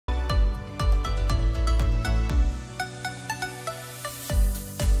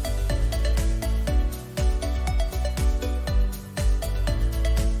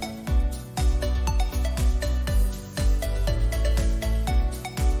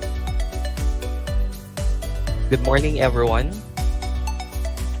Good morning, everyone.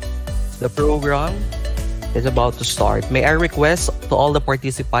 The program is about to start. May I request to all the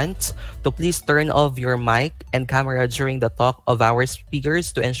participants to please turn off your mic and camera during the talk of our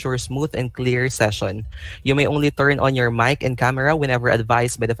speakers to ensure smooth and clear session. You may only turn on your mic and camera whenever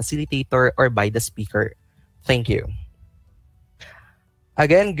advised by the facilitator or by the speaker. Thank you.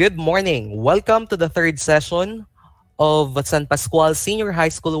 Again, good morning. Welcome to the third session of San Pascual Senior High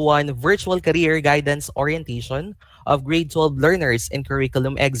School 1 Virtual Career Guidance Orientation of Grade 12 Learners in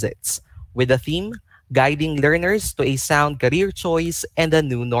Curriculum Exits, with the theme, Guiding Learners to a Sound Career Choice and a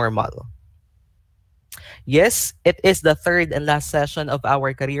New Normal. Yes, it is the third and last session of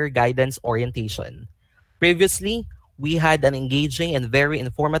our Career Guidance Orientation. Previously, we had an engaging and very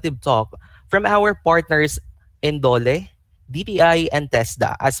informative talk from our partners in Dole, DTI, and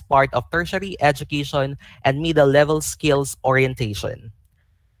TESDA as part of tertiary education and middle level skills orientation.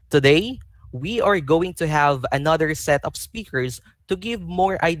 Today, we are going to have another set of speakers to give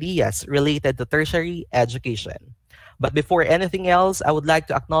more ideas related to tertiary education. But before anything else, I would like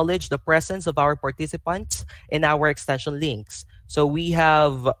to acknowledge the presence of our participants in our extension links. So we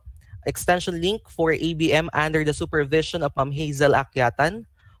have extension link for ABM under the supervision of Ma'am Hazel Akyatan,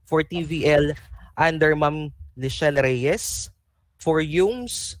 for TVL under Ma'am Lichelle Reyes, for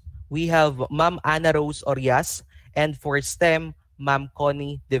UMS, we have Ma'am Ana Rose Orias, and for STEM, Ma'am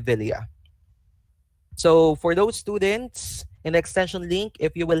Connie De Villa. So for those students in the extension link,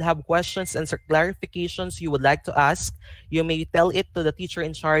 if you will have questions and clarifications you would like to ask, you may tell it to the teacher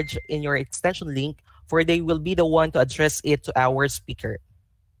in charge in your extension link, for they will be the one to address it to our speaker.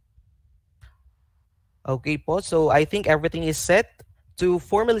 Okay po, so I think everything is set. To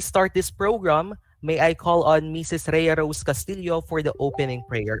formally start this program, may I call on Mrs. Rhea Rose Castillo for the opening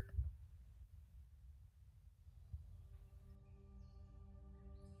prayer.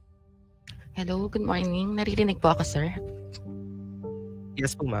 Hello, good morning. Naririnig po ako, sir.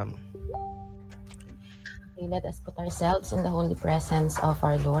 Yes po, ma'am. Okay, let us put ourselves in the holy presence of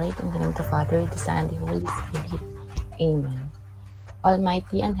our Lord, in the name of the Father, the Son, and the Holy Spirit. Amen.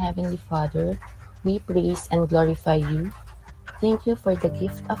 Almighty and Heavenly Father, we praise and glorify you. Thank you for the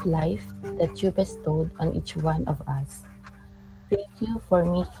gift of life that you bestowed on each one of us. Thank you for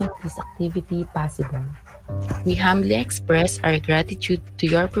making this activity possible. We humbly express our gratitude to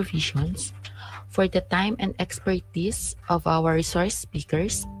your provisions for the time and expertise of our resource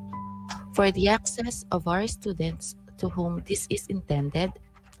speakers, for the access of our students to whom this is intended,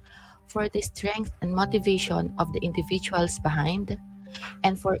 for the strength and motivation of the individuals behind,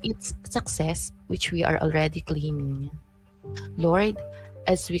 and for its success, which we are already claiming. Lord,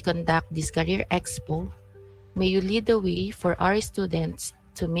 as we conduct this Career Expo, may you lead the way for our students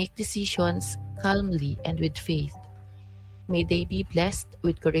to make decisions calmly and with faith. May they be blessed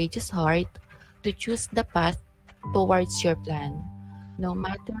with courageous heart to choose the path towards your plan, no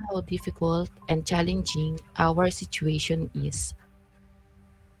matter how difficult and challenging our situation is.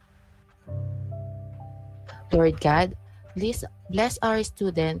 Lord God, please bless our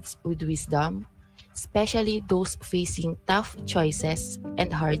students with wisdom, especially those facing tough choices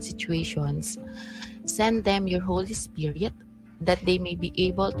and hard situations. Send them your Holy Spirit that they may be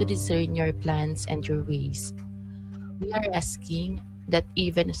able to discern your plans and your ways. We are asking that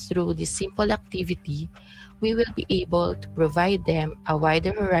even through this simple activity, we will be able to provide them a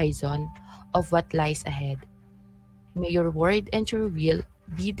wider horizon of what lies ahead. May your word and your will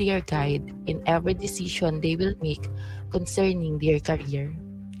be their guide in every decision they will make concerning their career.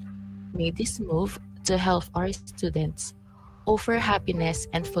 May this move to help our students offer happiness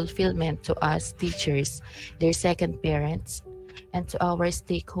and fulfillment to us teachers, their second parents, and to our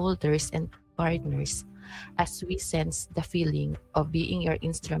stakeholders and partners as we sense the feeling of being your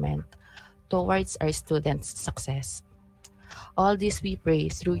instrument towards our students' success. All this we pray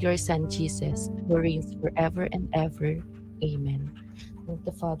through your Son Jesus, who reigns forever and ever. Amen. And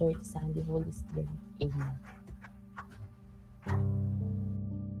the Father, the Son, and the Holy Spirit. Amen.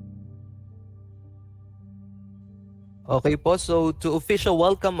 Okay po, so to official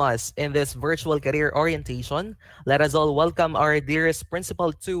welcome us in this virtual career orientation, let us all welcome our dearest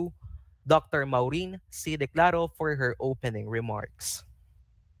Principal 2, Dr. Maureen C. Declaro, for her opening remarks.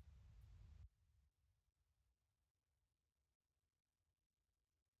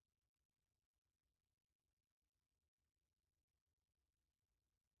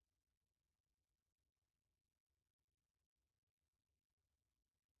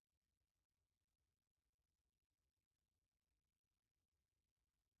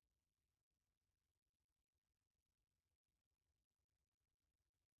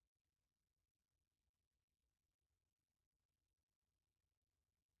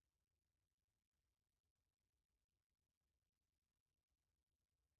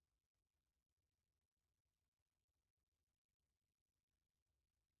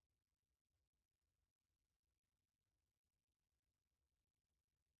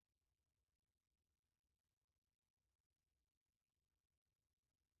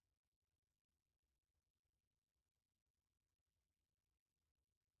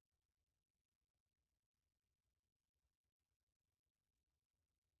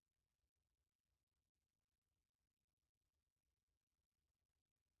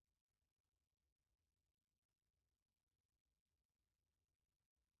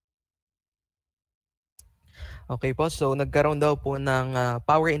 Okay po, so nagkaroon daw po ng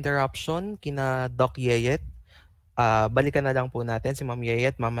power interruption kina Doc Yeyet. Balikan na lang po natin si Ma'am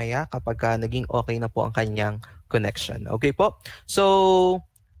Yeyet mamaya kapag naging okay na po ang kanyang connection. Okay po? So,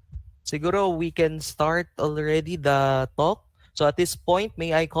 siguro we can start already the talk. So at this point,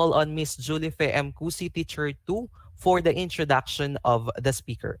 may I call on Miss Julie Fe M. Cusi, Teacher 2, for the introduction of the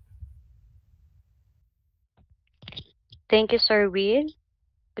speaker. Thank you, Sir Will.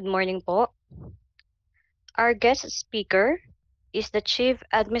 Good morning po. Our guest speaker is the Chief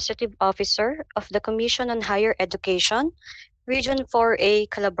Administrative Officer of the Commission on Higher Education, Region 4A,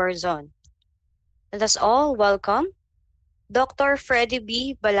 Calabarzon. Let us all welcome Dr. Freddy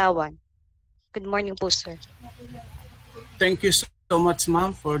B. Balawan. Good morning po, sir. Thank you so much,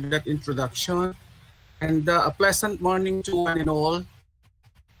 ma'am, for that introduction. And a pleasant morning to one and all.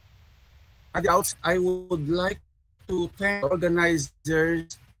 At the outset, I would like to thank the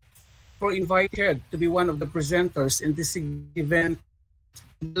organizers for inviting to be one of the presenters in this event,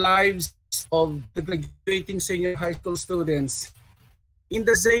 the lives of the graduating senior high school students. In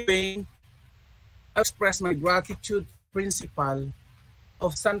the same vein, I express my gratitude to the principal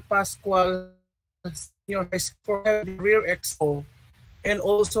of San Pascual Senior High School for having the Career Expo, and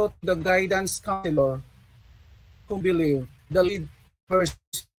also to the guidance counselor who believe the lead person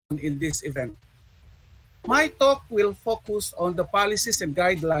in this event. My talk will focus on the policies and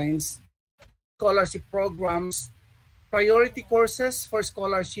guidelines, scholarship programs, priority courses for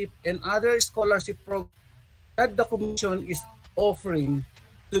scholarship, and other scholarship programs that the Commission is offering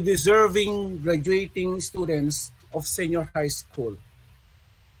to deserving graduating students of senior high school.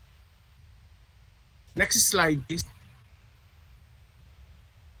 Next slide, please.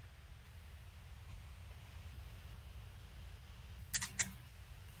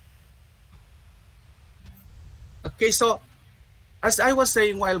 Okay, so as I was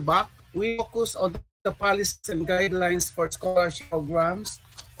saying a while back, we focus on the policies and guidelines for scholarship programs,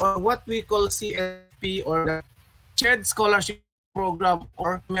 or what we call CSP, or the Shared Scholarship Program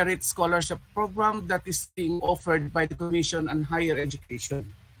or Merit Scholarship Program that is being offered by the Commission on Higher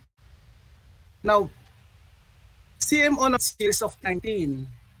Education. Now, CMO on series of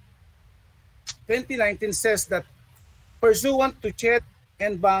 2019 says that pursuant to CHED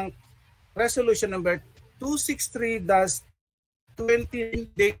and Bank Resolution number 263-20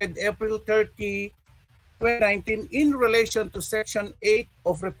 dated April 30, 2019, in relation to Section 8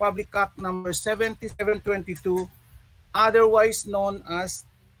 of Republic Act number 7722, otherwise known as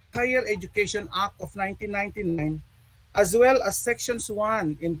Higher Education Act of 1999, as well as Sections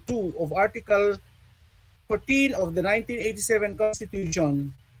 1 and 2 of Article 14 of the 1987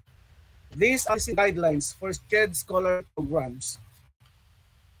 Constitution. These are the guidelines for SCHED scholarship programs.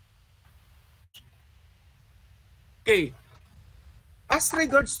 Okay. As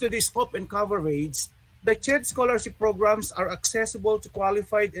regards to the scope and coverage, the SCHED scholarship programs are accessible to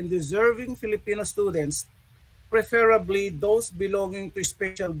qualified and deserving Filipino students, preferably those belonging to a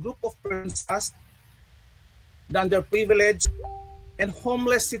special group of persons as the underprivileged and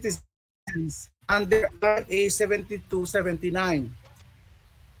homeless citizens under RA 7279.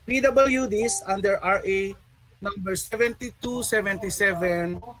 PWDs under RA number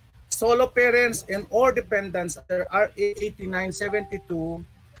 7277, solo parents and or dependents under RA 8972,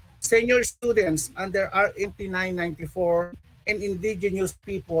 senior students under RA 8994, and indigenous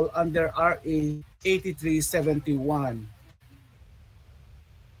people under RA 8371.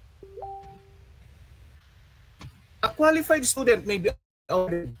 A qualified student may be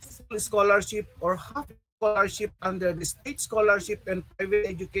awarded full scholarship or half scholarship under the state scholarship and private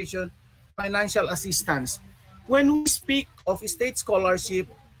education financial assistance. When we speak of state scholarship,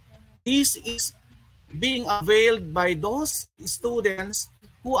 this is being availed by those students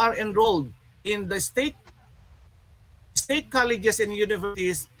who are enrolled in the state colleges and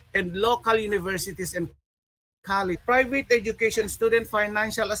universities and local universities and college. Private education student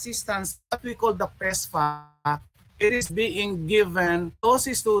financial assistance, what we call the PESFA, it is being given those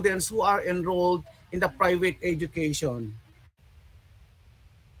students who are enrolled in the private education.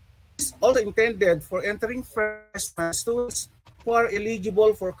 It's also intended for entering freshman students who are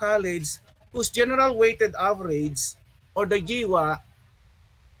eligible for college, whose general weighted average, or the GWA,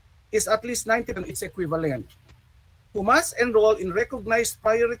 is at least 90 and its equivalent, who must enroll in recognized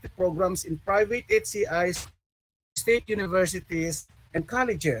priority programs in private HCIs, state universities, and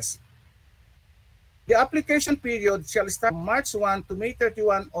colleges. The application period shall start March 1 to May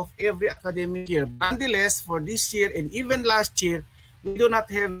 31 of every academic year. Nonetheless, for this year and even last year, we do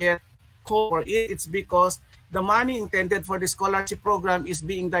not have yet call for it. It's because the money intended for the scholarship program is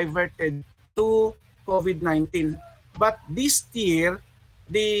being diverted to COVID-19. But this year,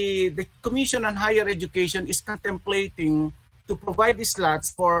 the Commission on Higher Education is contemplating to provide the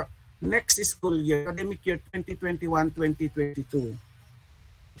slots for next school year, academic year 2021-2022.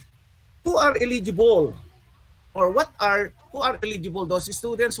 Who are eligible, or who are eligible? Those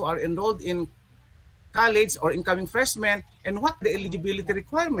students who are enrolled in college or incoming freshmen, and what the eligibility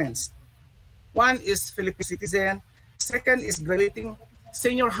requirements. One is Philippine citizen, second is graduating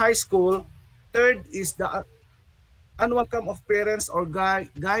senior high school, third is the annual income of parents or guide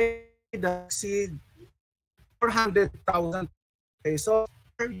that exceed 400,000 pesos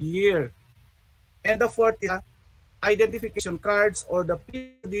per year. And the fourth is identification cards or the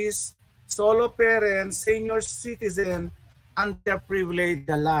PDs, solo parents, senior citizen, underprivileged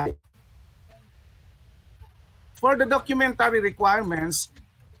alike. For the documentary requirements,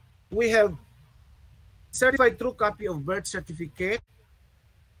 we have certified true copy of birth certificate.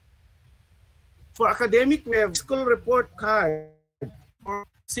 For academic, we have school report card for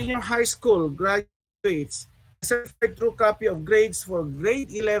senior high school graduates, certified true copy of grades for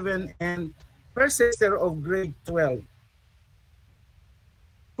grade 11 and first semester of grade 12.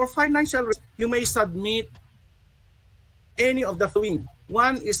 For financial, you may submit any of the following.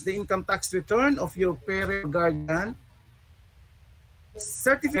 One is the income tax return of your parent or guardian,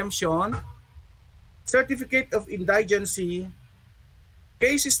 certification, certificate of indigency,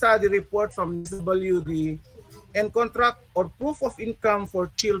 case study report from SWD, and contract or proof of income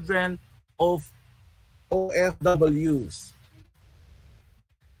for children of OFWs.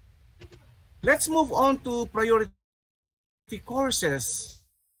 Let's move on to priority courses.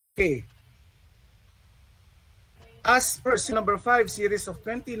 Okay. As per number 5 series of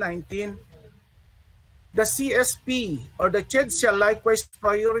 2019, the CSP or the CHED shall likewise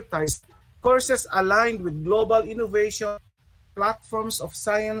prioritize courses aligned with global innovation, platforms of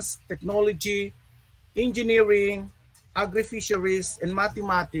science, technology, engineering, agri-fisheries, and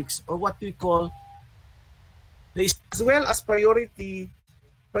mathematics, or what we call as well as priorities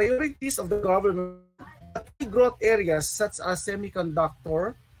of the government, key growth areas such as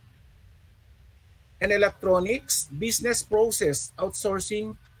semiconductor and electronics, business process,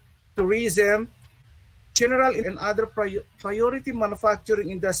 outsourcing, tourism, general and other priority manufacturing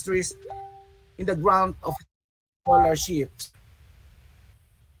industries in the grant of scholarships.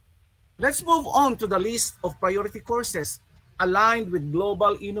 Let's move on to the list of priority courses aligned with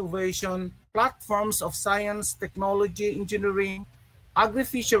global innovation, platforms of science, technology, engineering,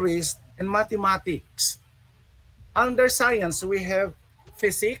 agri-fisheries, and mathematics. Under science, we have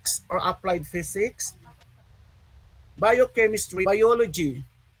physics or applied physics, biochemistry, biology,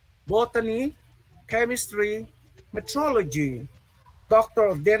 botany, chemistry, metrology, doctor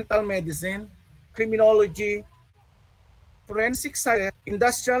of dental medicine, criminology, forensic science,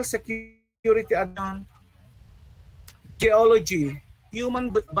 industrial security admin, geology, human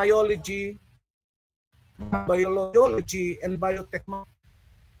biology, biology and biotechnology,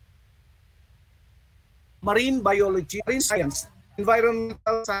 marine biology, marine science,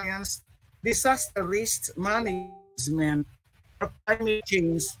 environmental science, disaster risk management, climate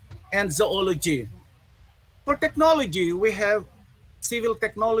change, and zoology. For technology, we have civil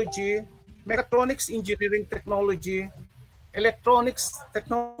technology, mechatronics engineering technology, electronics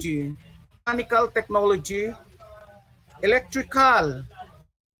technology, mechanical technology, electrical,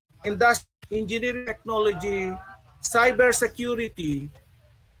 industrial engineering technology, cyber security,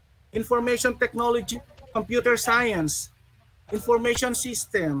 information technology, computer science, information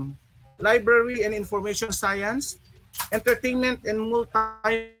system, library and information science, entertainment and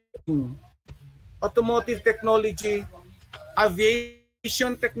multimedia, automotive technology,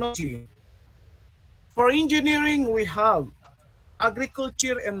 aviation technology. For engineering, we have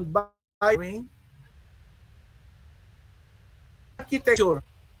agriculture and bioengineering, architecture,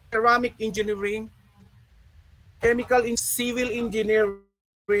 ceramic engineering, chemical and civil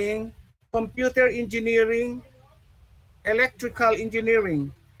engineering, computer engineering, electrical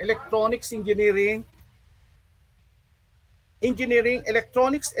engineering, electronics engineering,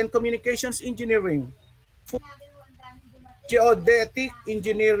 electronics and communications engineering, geodetic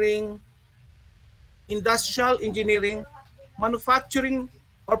engineering, industrial engineering, manufacturing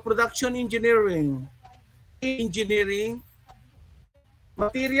or production engineering, engineering,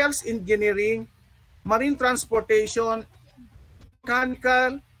 materials engineering, marine transportation,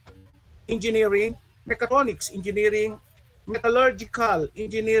 mechanical engineering, mechatronics engineering, metallurgical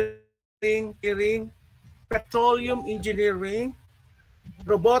engineering, petroleum engineering,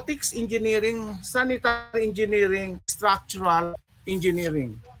 robotics engineering, sanitary engineering, structural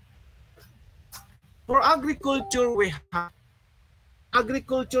engineering. For agriculture, we have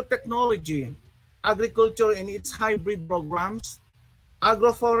agriculture technology, agriculture and its hybrid programs,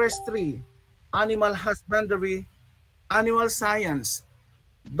 agroforestry, animal husbandry, animal science,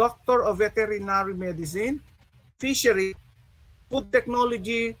 doctor of veterinary medicine, fishery, food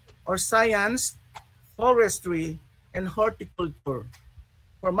technology or science, forestry, and horticulture.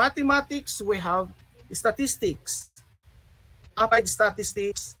 For mathematics, we have statistics, applied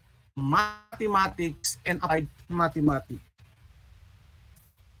statistics, mathematics, and applied mathematics.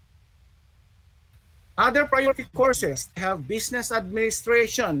 Other priority courses have business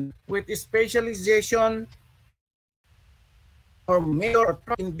administration with specialization or major or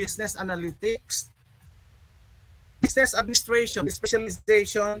track in business analytics, business administration,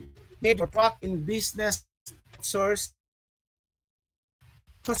 specialization, major track in business source,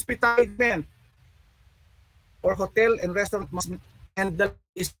 hospitality management or hotel and restaurant management, and the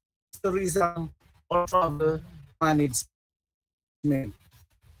is tourism or travel management.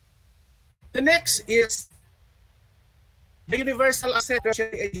 The next is the Universal Access to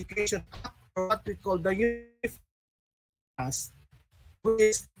Tertiary Education Act, or what we call the UNIFAS, which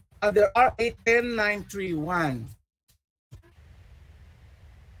is under RA 10931.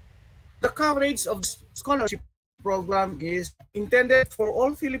 The coverage of the scholarship program is intended for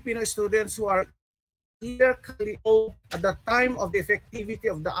all Filipino students who are either currently enrolled at the time of the effectivity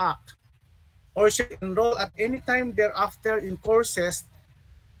of the Act or should enroll at any time thereafter in courses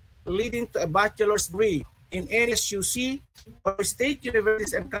leading to a bachelor's degree in any SUC or state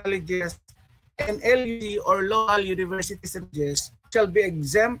universities and colleges, and LUC or local universities and colleges shall be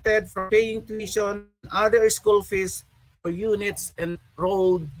exempted from paying tuition and other school fees for units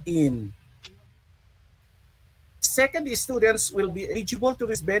enrolled in. Second, the students will be eligible to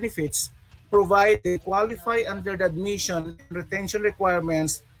receive benefits provided they qualify under the admission and retention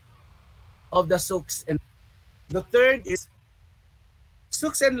requirements of the SUCs. And the third is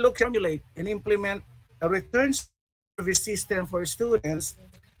SUCs and LUCs formulate and implement a return service system for students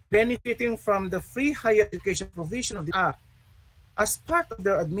benefiting from the free higher education provision of the Act as part of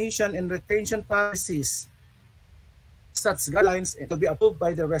their admission and retention policies. Such guidelines will be approved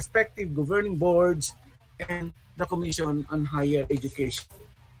by the respective governing boards and the Commission on Higher Education.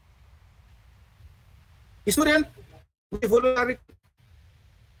 A student with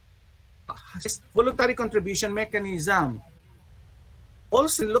voluntary contribution mechanism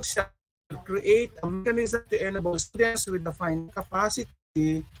also looks to create a mechanism to enable students with the financial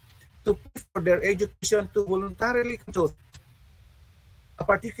capacity to pay for their education to voluntarily contribute a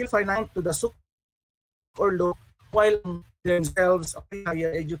particular finance to the SUC or LUC while themselves of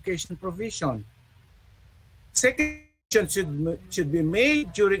higher education provision. Second should be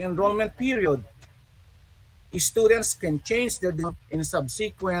made during enrollment period. Students can change their degree in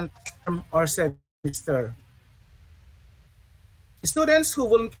subsequent term or semester. Students who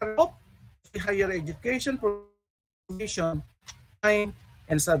voluntarily opt for higher education provision and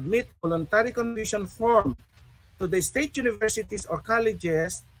submit voluntary contribution form to the state universities or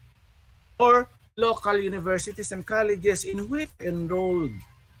colleges or local universities and colleges in which enrolled.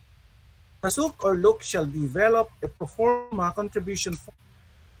 The SUC or LUC shall develop a pro forma contribution form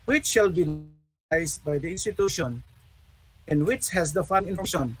which shall be realized by the institution and which has the following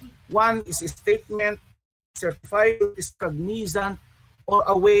information. One is a statement certified is cognizant or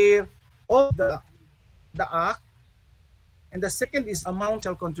aware of the Act, and the second is amount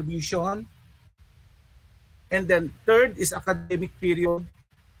of contribution, and then third is academic period,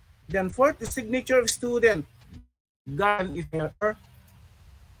 then fourth is signature of student, guardian if there,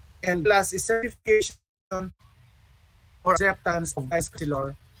 and last is certification or acceptance of vice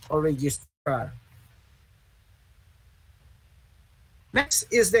chancellor or registrar. Next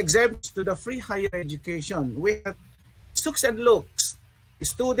is the exemption to the free higher education. We have SUCs and LUCs,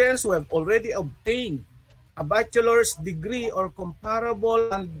 students who have already obtained a bachelor's degree or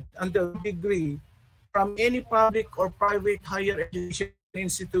comparable under degree from any public or private higher education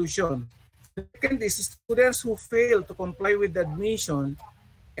institution. The second is students who fail to comply with the admission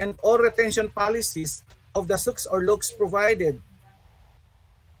and or retention policies of the SUCs or LUCs provided.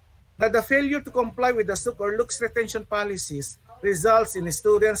 That the failure to comply with the SUC or LUCs retention policies results in a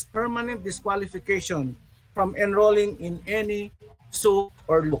student's permanent disqualification from enrolling in any SUC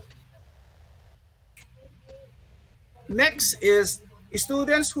or LUC. Next is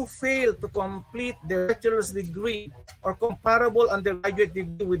students who fail to complete their bachelor's degree or comparable undergraduate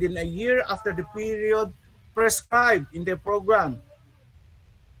degree within a year after the period prescribed in the program,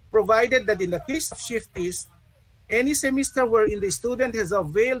 provided that in the case of shiftees, any semester wherein the student has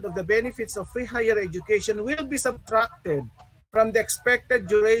availed of the benefits of free higher education will be subtracted from the expected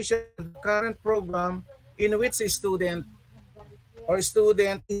duration of the current program in which a student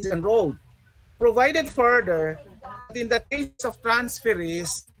is enrolled. Provided further in the case of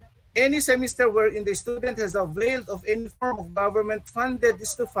transferees, any semester wherein the student has availed of any form of government-funded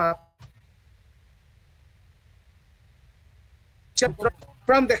STUFAP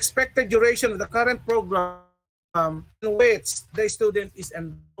from the expected duration of the current program in which the student is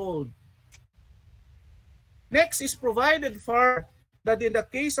enrolled. Next is provided for that in the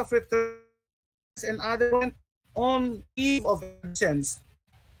case of returns and other on leave of absence,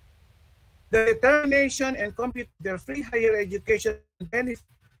 the determination and compute their free higher education benefit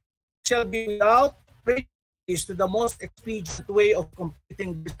shall be without prejudice to the most expedient way of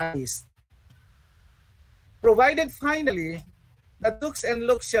completing the studies. Provided finally, the dukes and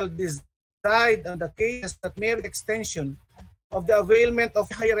looks shall decide on the cases that merit extension of the availment of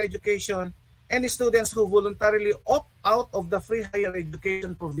higher education and students who voluntarily opt out of the free higher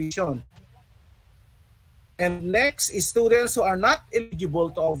education provision. And next is students who are not eligible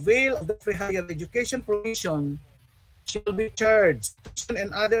to avail of the free higher education provision shall be charged tuition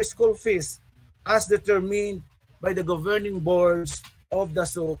and other school fees as determined by the governing boards of the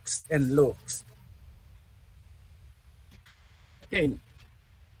SOOCs and LOOCs. Okay,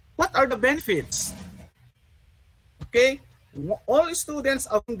 what are the benefits? Okay, all students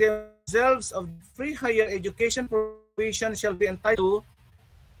availing themselves of free higher education provision shall be entitled to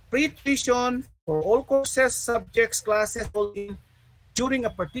free tuition for all courses, subjects, classes in during a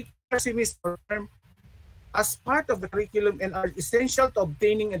particular semester term as part of the curriculum and are essential to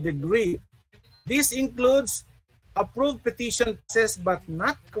obtaining a degree. This includes approved petition classes but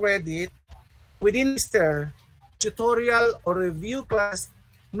not credit within semester, tutorial or review class,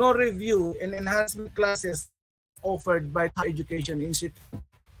 no review and enhancement classes offered by the education institute.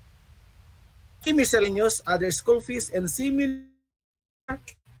 Miscellaneous other school fees and similar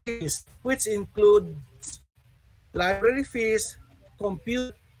fees, which include library fees,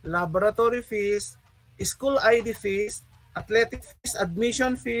 compute, laboratory fees, school ID fees, athletic fees,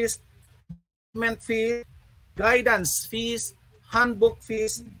 admission fees, document fees, guidance fees, handbook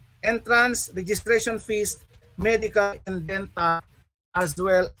fees, entrance, registration fees, medical and dental, as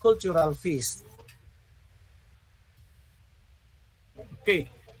well as cultural fees. Okay,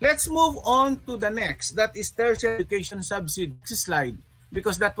 let's move on to the next. That is tertiary education subsidy. Next slide,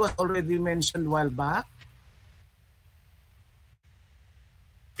 because that was already mentioned a while back.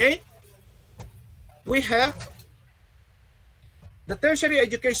 Okay, we have the tertiary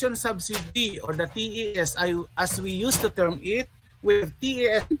education subsidy, or the TES, as we used to term it, with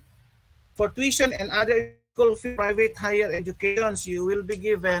TES for tuition and other school fee private higher educations, you will be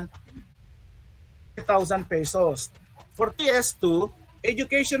given 1,000 pesos. For TS2,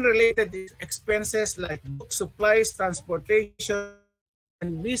 education-related expenses like book supplies, transportation,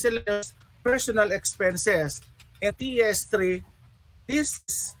 and miscellaneous personal expenses. And TS3, this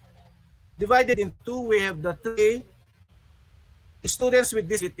is divided into two. We have the 3 students with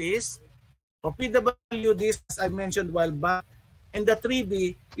disabilities, or PWDs, as I mentioned a while back, and the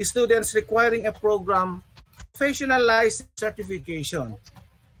 3B students requiring a program professionalized certification.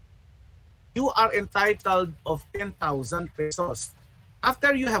 You are entitled of 10,000 pesos.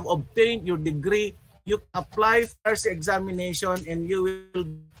 After you have obtained your degree, you can apply for the examination and you will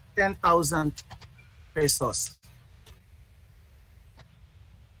get 10,000 pesos.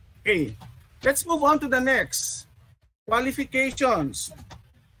 Okay, let's move on to the next. Qualifications.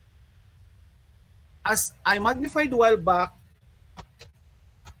 As I magnified a while back,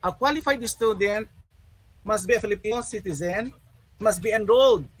 a qualified student must be a Filipino citizen, must be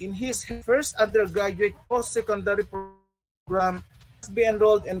enrolled in his first undergraduate post-secondary program, must be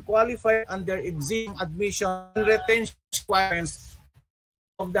enrolled and qualified under existing admission and retention requirements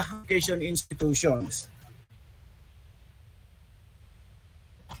of the education institutions.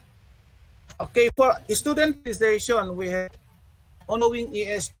 Okay, for student registration, we have ongoing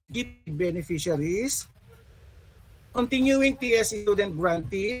ESG beneficiaries, continuing TS student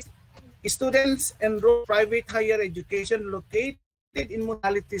grantees, students enroll private higher education located in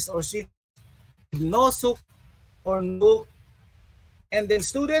modalities or cities with no SOOC or no, and then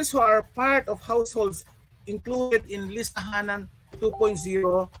students who are part of households included in Listahanan 2.0,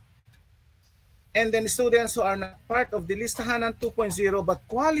 and then students who are not part of the Listahanan 2.0 but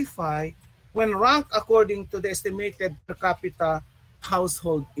qualify when ranked according to the estimated per capita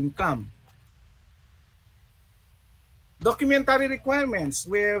household income. Documentary requirements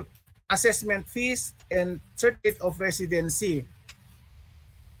with assessment fees and certificate of residency.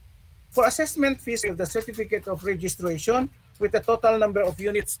 For assessment fees, we have the certificate of registration with the total number of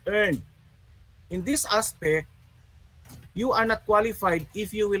units earned. In this aspect, you are not qualified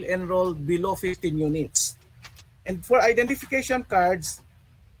if you will enroll below 15 units. And for identification cards,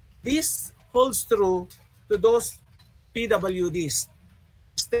 this holds true to those PWDs,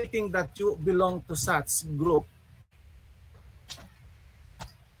 stating that you belong to such group.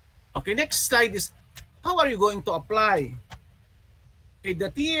 Okay, next slide is how are you going to apply? Okay,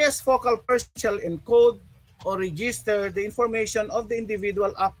 the TES focal person shall encode or register the information of the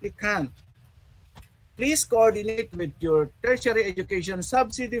individual applicant. Please coordinate with your tertiary education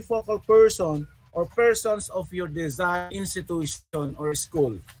subsidy focal person or persons of your desired institution or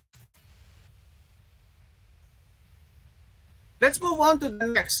school. Let's move on to the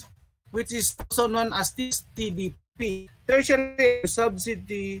next, which is also known as TDP, Tertiary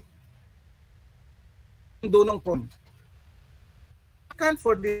Subsidy Dunong Program. Applicant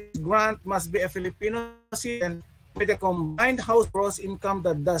for this grant must be a Filipino citizen with a combined house gross income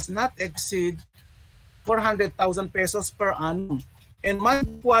that does not exceed 400,000 pesos per annum and must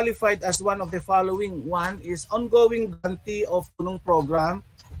be qualified as one of the following. One is ongoing grantee of Dunong Program.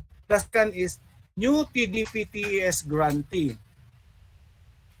 The second is new TDP-TES grantee.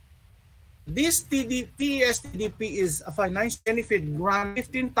 This TES-TDP is a financial benefit grant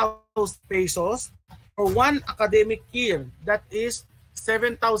 15,000 pesos for one academic year. That is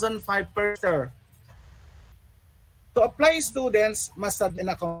 7,500 per year. To apply, students must submit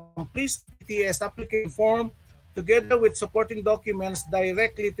a complete TES application form together with supporting documents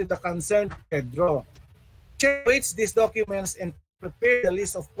directly to the concerned Pedro. Chair waits these documents and prepare the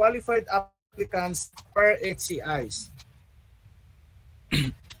list of qualified applicants per HCIs.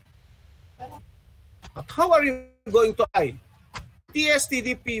 How are you going to apply?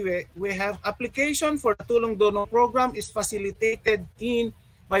 TES-TDP, we have application for the Tulong Dono program is facilitated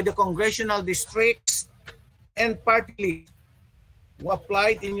by the congressional districts and party list. Who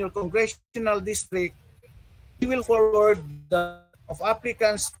applied in your congressional district, you will forward the of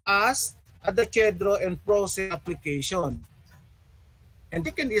applicants as at the CHEDRO and process application. And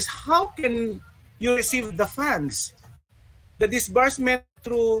second is, how can you receive the funds? The disbursement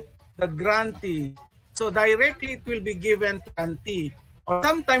through the grantee. So directly it will be given to grantee. Or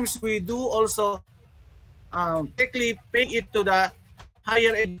sometimes we do also directly pay it to the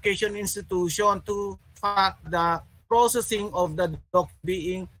higher education institution to fact the processing of the doc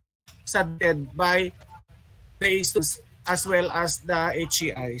being submitted by the students as well as the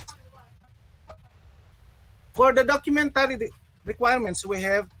HCI. For the documentary requirements, we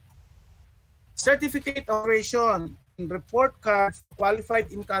have certificate of operation and report card for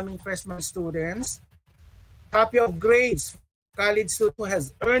qualified incoming freshman students, copy of grades for college student who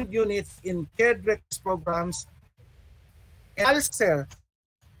has earned units in CADREX programs, and ALSER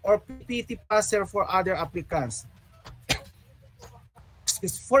or PT passer for other applicants.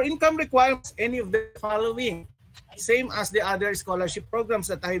 For income requirements, any of the following, same as the other scholarship programs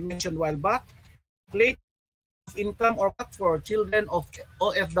that I mentioned a while back, late income or for children of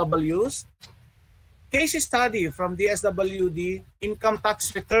OFWs, case study from the SWD, income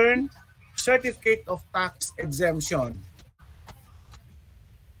tax return, certificate of tax exemption.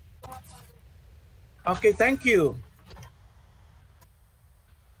 Okay, thank you.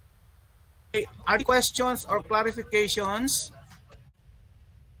 Okay, are there questions or clarifications?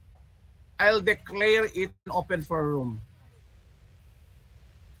 I'll declare it open for room.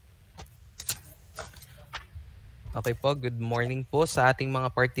 Okay po, good morning po sa ating mga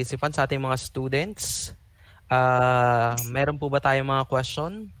participants, sa ating mga students. Meron po ba tayong mga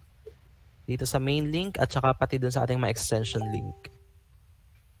question dito sa main link at saka pati dun sa ating mga extension link?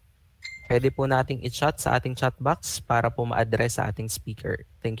 Pwede po nating i-chat sa ating chat box para po ma-address sa ating speaker.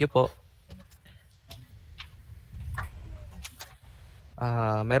 Thank you po.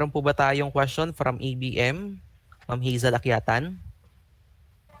 Meron po ba tayong question from ABM? Ma'am Hazel Akyatan?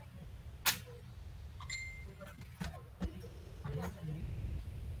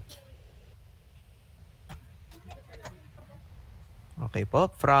 Okay po.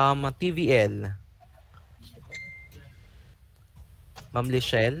 From TVL? Ma'am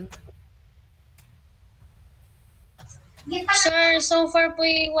Lichelle? Sir, so far po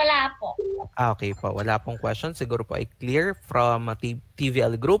wala po. Okay po. Wala pong question. Siguro po ay clear from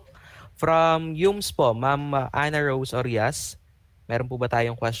TVL Group. From YUMS po, Ma'am Ana Rose Orias. Meron po ba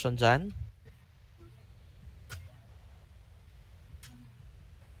tayong question dyan?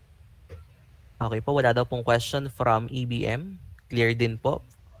 Okay po. Wala daw pong question from EBM. Clear din po.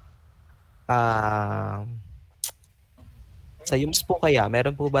 Sa YUMS po kaya,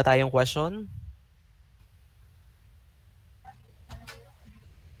 meron po ba tayong question?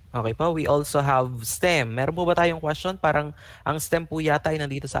 Okay po, we also have STEM. Meron po ba tayong question? Parang ang STEM po yata ay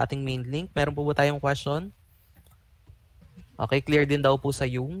nandito sa ating main link. Meron po ba tayong question? Okay, clear din daw po sa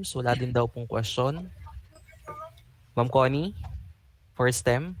YUMS. Wala din daw pong question. Ma'am Connie, for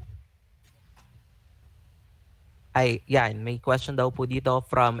STEM. Ay, yan, may question daw po dito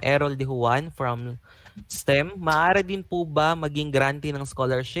from Errol De Juan from STEM. Maaari din po ba maging grantee ng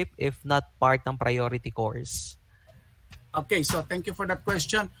scholarship if not part ng priority course? Okay, so thank you for that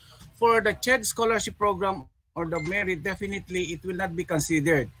question. For the CHED scholarship program or the merit, definitely it will not be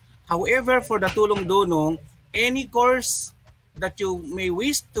considered. However, for the tulong dunong, any course that you may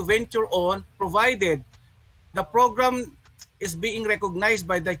wish to venture on, provided the program is being recognized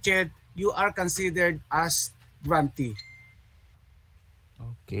by the CHED, you are considered as grantee.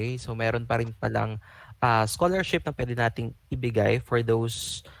 Okay, so meron pa rin palang scholarship na pwede nating ibigay for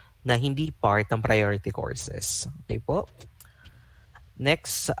those na hindi part ng priority courses. Okay po.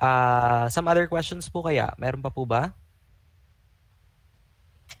 Next, some other questions po kaya? Meron pa po ba?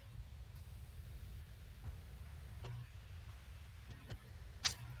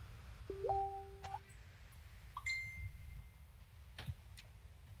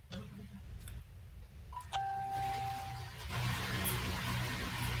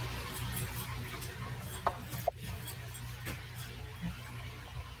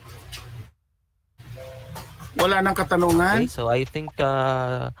 Wala nang katanungan. Okay, so I think,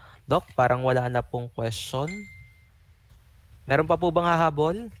 Doc, parang wala na pong question. Meron pa po bang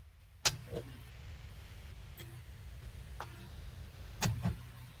hahabol?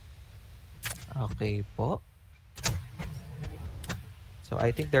 Okay po. So I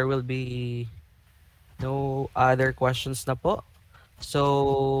think there will be no other questions na po.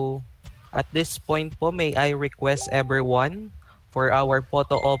 So at this point po, may I request everyone for our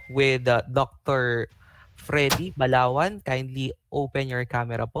photo op with Dr. Freddy Balawan. Kindly open your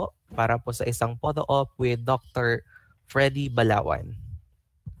camera po para po sa isang photo op with Dr. Freddy Balawan.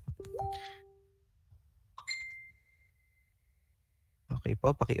 Okay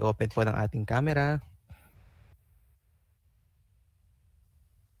po, paki-open po ng ating camera.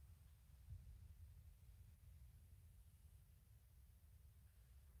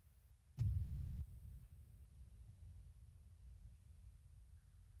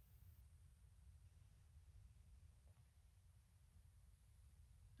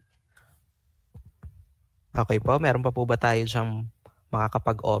 Okay po, meron pa po ba tayo diyang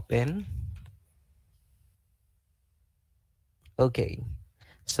makakapag-open? Okay.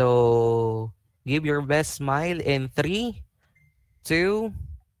 So, give your best smile in 3, 2,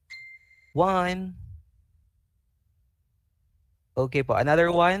 1. Okay po,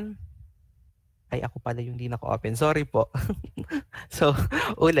 another one. Ay, ako pala yung hindi naka-open. Sorry po. So,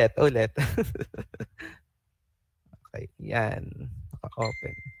 ulit. Okay, yan.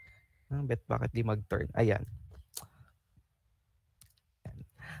 Naka-open. Bakit di mag-turn? Ayan.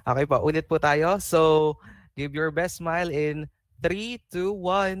 Okay po, ulit po tayo. So, give your best smile in 3, 2,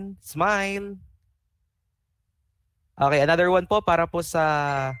 1. Smile. Okay, another one po para po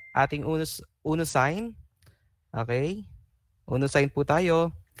sa ating uno sign. Okay. Uno sign po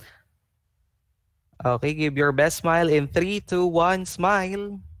tayo. Okay, give your best smile in 3, 2, 1.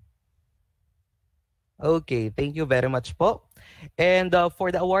 Smile. Okay, thank you very much po. And for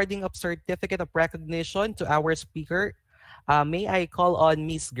the awarding of certificate of recognition to our speaker, may I call on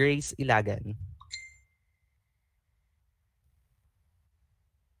Miss Grace Ilagan?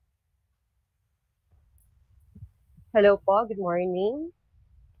 Hello po, good morning.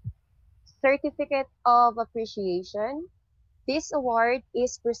 Certificate of Appreciation. This award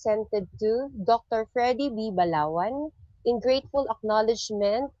is presented to Dr. Freddy B. Balawan in grateful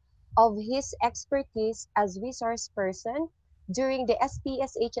acknowledgement of his expertise as resource person during the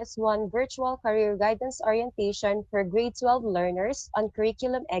SPSHS 1 Virtual Career Guidance Orientation for Grade 12 learners on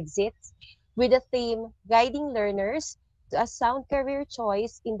curriculum exits with the theme Guiding Learners to a Sound Career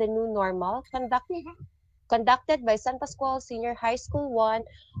Choice in the New Normal conducted by San Pascual Senior High School 1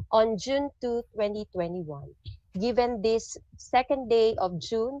 on June 2, 2021. Given this second day of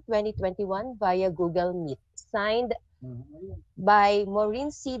June 2021 via Google Meet. Signed by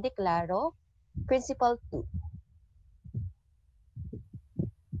Maureen C. Declaro, Principal 2.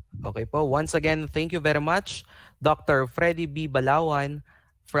 Okay po. Once again, thank you very much, Dr. Freddy B. Balawan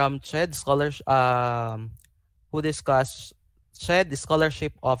from CHED Scholarship, who discussed CHED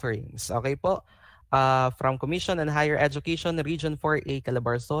Scholarship Offerings. Okay po. From Commission on Higher Education, Region 4A,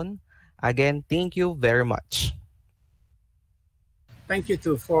 Calabarzon. Again, thank you very much. Thank you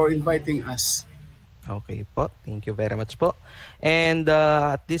too for inviting us. Okay po. Thank you very much po. And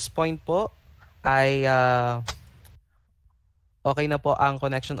at this point po, ay okay na po ang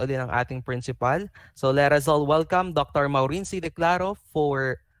connection ulit ng ating principal. So let us all welcome Dr. Maureen C. Declaro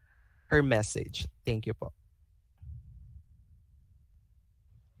for her message. Thank you po.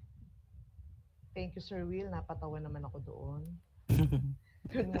 Thank you, Sir Will. Napatawa naman ako doon.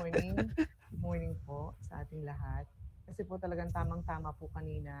 Good morning. Good morning po sa ating lahat. Kasi po talagang tamang-tama po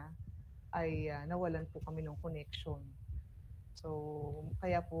kanina ay nawalan po kami ng connection. So,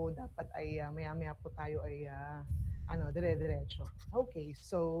 kaya po dapat ay maya-maya po tayo ay dire-diretso. Okay,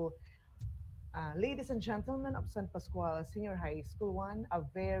 so ladies and gentlemen of San Pascual Senior High School 1, a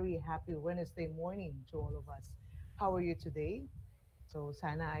very happy Wednesday morning to all of us. How are you today? So,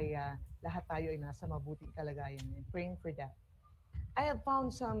 sana ay lahat tayo ay nasa mabuting kalagayan and praying for that. I have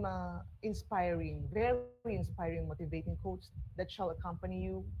found some very inspiring, motivating quotes that shall accompany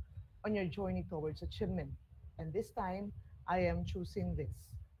you on your journey towards achievement. And this time, I am choosing this.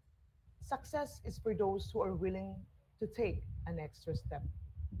 Success is for those who are willing to take an extra step.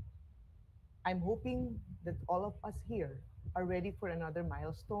 I'm hoping that all of us here are ready for another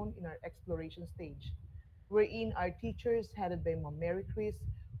milestone in our exploration stage, wherein our teachers, headed by Mom Mary Chris,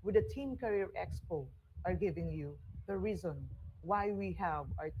 with the Teen Career Expo, are giving you the reason why we have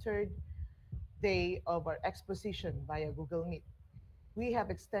our third day of our exposition via Google Meet. We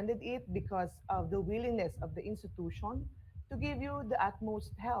have extended it because of the willingness of the institution to give you the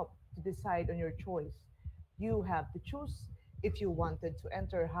utmost help to decide on your choice. You have to choose if you wanted to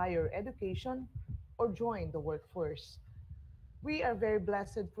enter higher education or join the workforce. We are very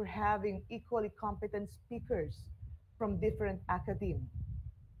blessed for having equally competent speakers from different academe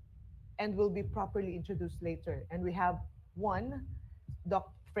and will be properly introduced later. And we have one,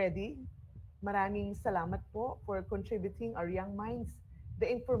 Dr. Freddy. Maraming salamat po for contributing our young minds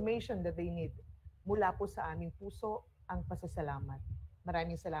the information that they need. Mula po sa aming puso ang pasasalamat.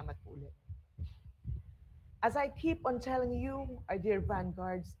 Maraming salamat po ulit. As I keep on telling you, our dear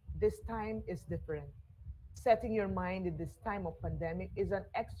vanguards, this time is different. Setting your mind in this time of pandemic is an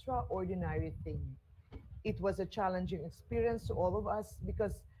extraordinary thing. It was a challenging experience to all of us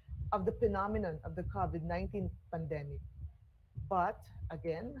because of the phenomenon of the COVID-19 pandemic. But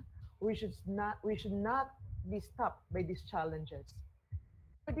again, we should not be stopped by these challenges.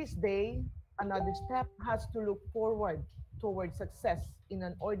 For this day, another step has to look forward towards success in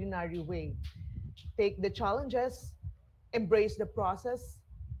an ordinary way. Take the challenges, embrace the process,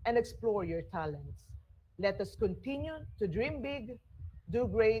 and explore your talents. Let us continue to dream big,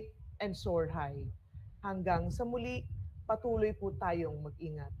 do great, and soar high. Hanggang sa muli, patuloy po tayong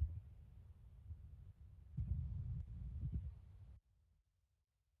mag-ingat.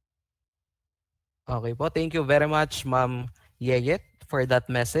 Okay po. Thank you very much, Ma'am Yeyet, for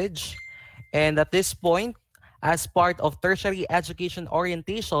that message. And at this point, as part of tertiary education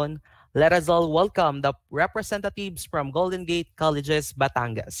orientation, let us all welcome the representatives from Golden Gate Colleges,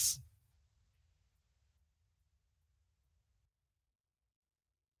 Batangas.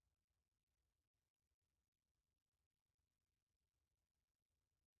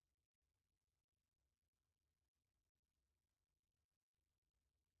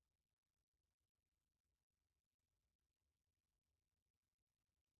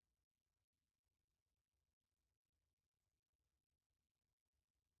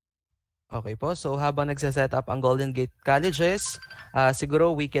 Okay po, so habang nagsaset up ang Golden Gate Colleges,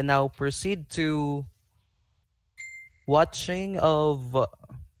 siguro we can now proceed to watching of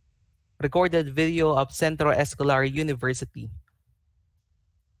recorded video of Centro Escolar University.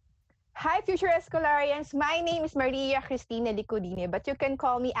 Hi, future Escolarians. My name is Maria Cristina Licudine, but you can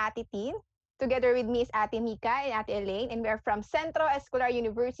call me Ate Teen. Together with me is Ate Mika and Ate Elaine, and we are from Centro Escolar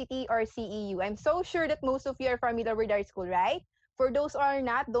University, or CEU. I'm so sure that most of you are familiar with our school, right? For those who are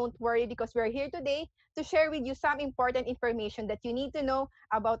not, don't worry, because we're here today to share with you some important information that you need to know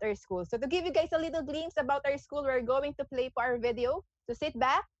about our school. So to give you guys a little glimpse about our school, we're going to play for our video. So sit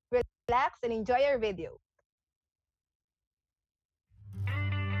back, relax, and enjoy our video.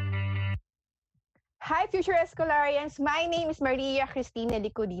 Hi, future Escolarians. My name is Maria Cristina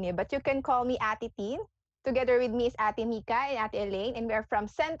Licudine, but you can call me Ate Teen. Together with me is Ate Mika and Ate Elaine, and we are from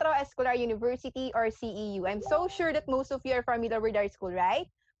Centro Escolar University, or CEU. I'm so sure that most of you are familiar with our school, right?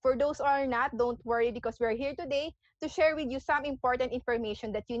 For those who are not, don't worry, because we're here today to share with you some important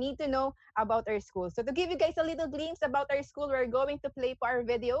information that you need to know about our school. So to give you guys a little glimpse about our school, we're going to play for our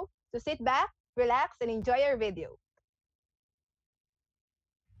video. So sit back, relax, and enjoy our video.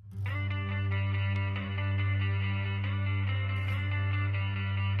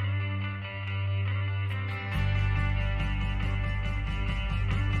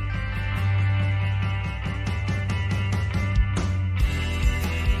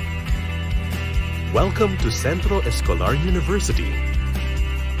 Welcome to Centro Escolar University.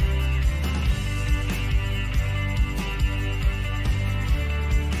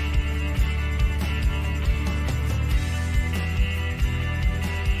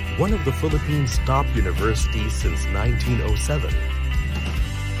 One of the Philippines' top universities since 1907.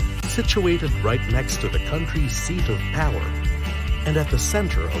 Situated right next to the country's seat of power and at the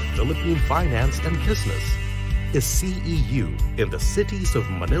center of Philippine finance and business is CEU in the cities of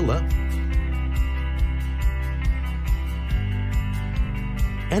Manila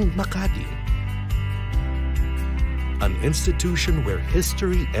and Makati. An institution where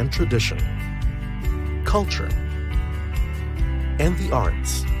history and tradition, culture, and the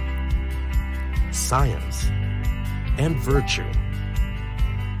arts, science, and virtue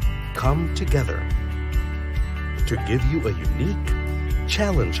come together to give you a unique,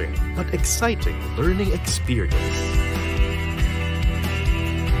 challenging, but exciting learning experience.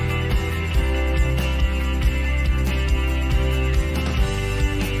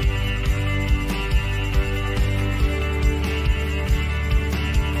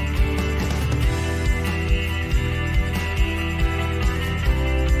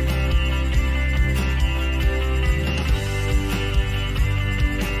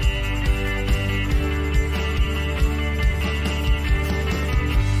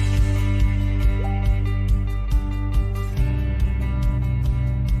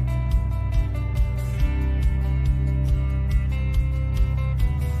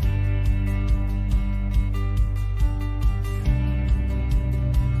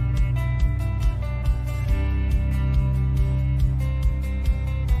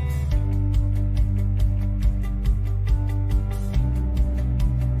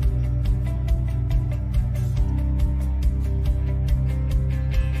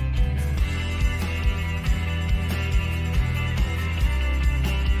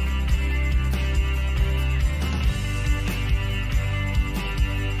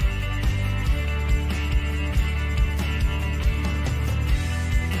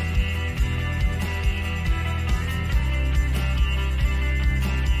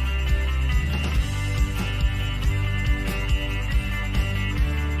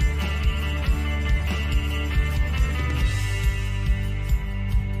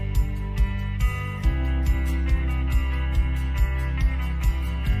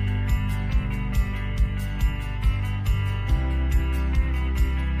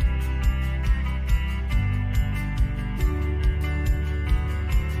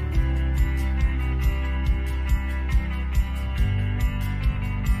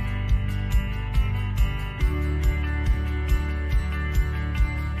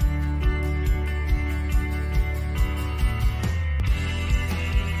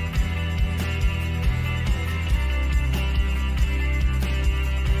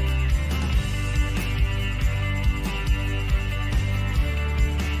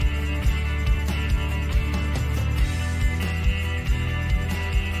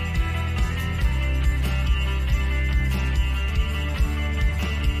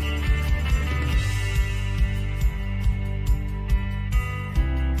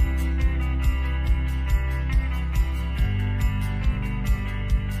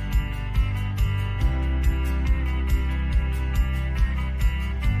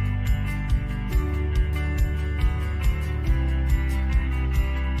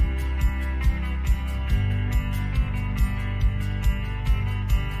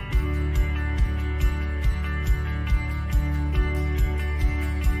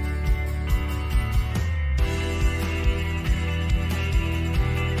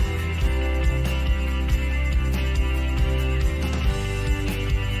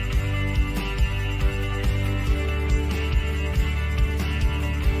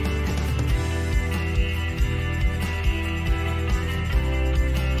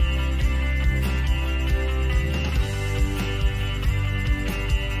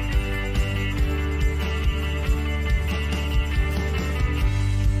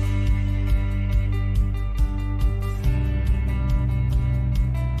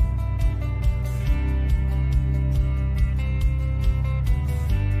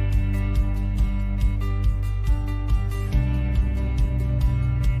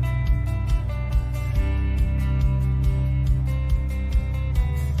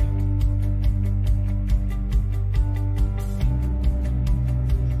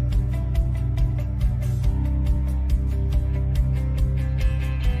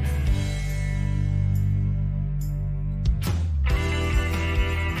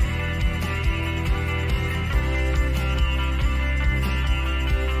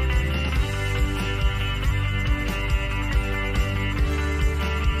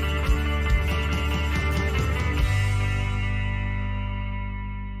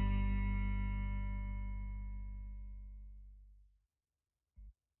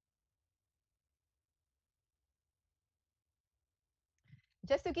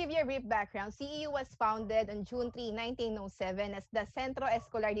 Just to give you a brief background, CEU was founded on June 3, 1907 as the Centro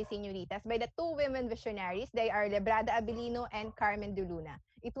Escolar de Señoritas by the two women visionaries. They are Lebrada Abilino and Carmen Duluna.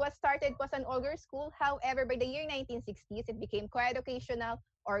 It was started as an older school. However, by the year 1960s, it became co-educational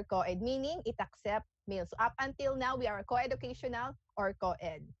or co-ed, meaning it accepts males. So up until now, we are co-educational or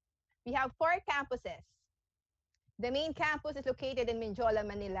co-ed. We have 4 campuses. The main campus is located in Menjola,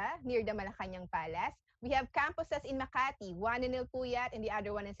 Manila, near the Malacanang Palace. We have campuses in Makati, one in El Puyat and the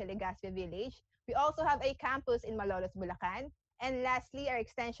other one in Legazpi Village. We also have a campus in Malolos, Bulacan. And lastly, our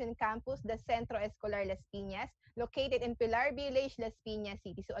extension campus, the Centro Escolar Las Piñas, located in Pilar Village, Las Piñas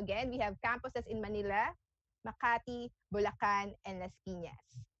City. So again, we have campuses in Manila, Makati, Bulacan, and Las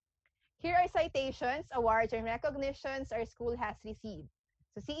Piñas. Here are citations, awards, and recognitions our school has received.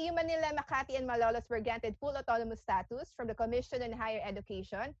 So CEU Manila, Makati, and Malolos were granted full autonomous status from the Commission on Higher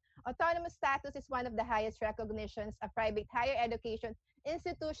Education. Autonomous status is one of the highest recognitions a private higher education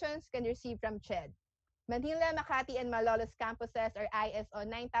institutions can receive from CHED. Manila, Makati, and Malolos campuses are ISO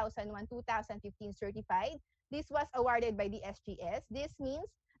 9001-2015 certified. This was awarded by the SGS. This means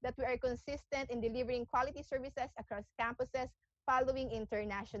that we are consistent in delivering quality services across campuses following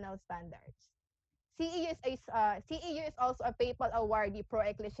international standards. CEU is also a papal awardee pro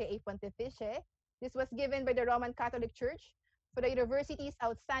Ecclesiae Pontificie. This was given by the Roman Catholic Church for the university's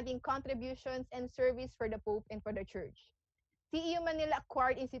outstanding contributions and service for the Pope and for the Church. CEU Manila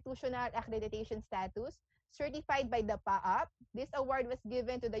acquired institutional accreditation status, certified by the PAAP. This award was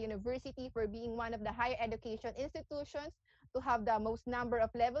given to the university for being one of the higher education institutions to have the most number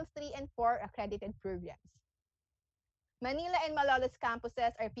of levels 3 and 4 accredited programs. Manila and Malolos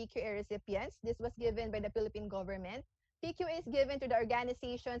campuses are PQA recipients. This was given by the Philippine government. PQA is given to the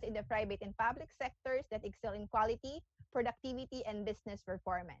organizations in the private and public sectors that excel in quality, productivity, and business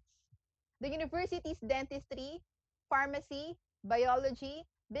performance. The university's dentistry, pharmacy, biology,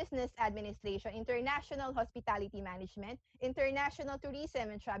 business administration, international hospitality management, international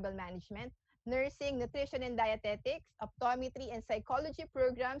tourism and travel management, nursing, nutrition and dietetics, optometry, and psychology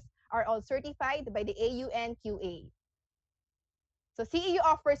programs are all certified by the AUNQA. So CEU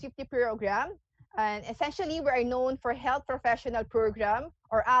offers 50 program, and essentially we are known for health professional program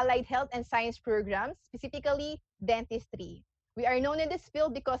or allied health and science programs, specifically dentistry. We are known in this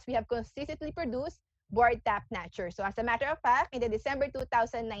field because we have consistently produced board top notchers. So as a matter of fact, in the December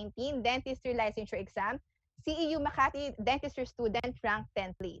 2019 dentistry licensure exam, CEU Makati dentistry student ranked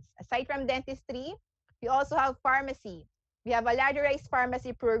 10th place. Aside from dentistry, we also have pharmacy. We have a ladderized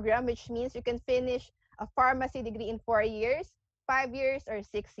pharmacy program, which means you can finish a pharmacy degree in 4 years, 5 years, or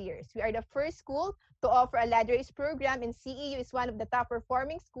 6 years. We are the first school to offer a ladderized program, and CEU is one of the top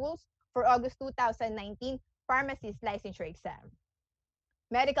performing schools for August 2019 pharmacist licensure exam.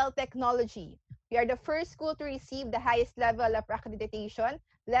 Medical technology. We are the first school to receive the highest level of accreditation,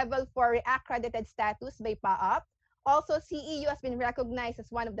 level 4 accredited status by PAAP. Also, CEU has been recognized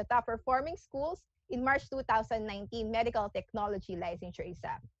as one of the top performing schools in March 2019 medical technology licensure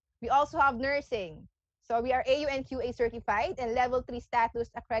exam. We also have nursing. So we are AUNQA certified and level 3 status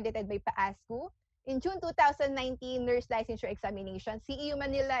accredited by PAASCU. In June 2019 nurse licensure examination, CEU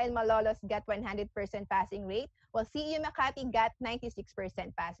Manila and Malolos got 100% passing rate, while CEU Makati got 96%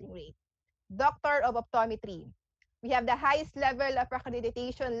 passing rate. Doctor of Optometry. We have the highest level of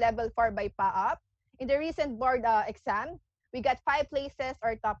accreditation, level 4 by PAAP. In the recent board exam, we got 5 places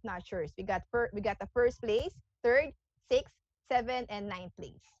or top notchers. We got the first place, third, 6th, 7th, and 9th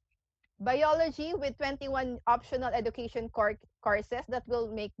place. Biology with 21 optional education courses that will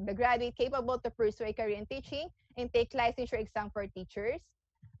make the graduate capable to pursue a career in teaching and take licensure exam for teachers.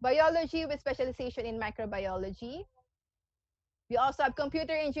 Biology with specialization in microbiology. We also have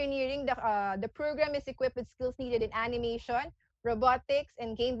computer engineering. The program is equipped with skills needed in animation, robotics,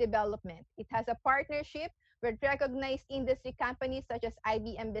 and game development. It has a partnership with recognized industry companies such as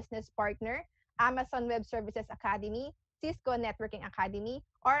IBM Business Partner, Amazon Web Services Academy, Cisco Networking Academy,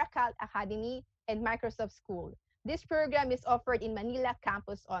 Oracle Academy, and Microsoft School. This program is offered in Manila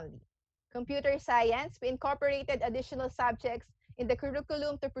campus only. Computer science, we incorporated additional subjects in the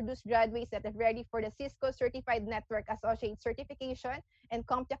curriculum to produce graduates that are ready for the Cisco Certified Network Associate Certification and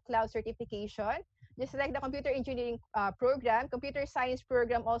CompTIA Cloud Certification. Just like the computer engineering program, computer science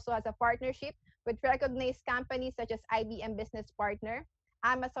program also has a partnership with recognized companies such as IBM Business Partner,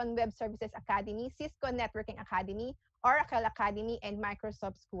 Amazon Web Services Academy, Cisco Networking Academy, Oracle Academy, and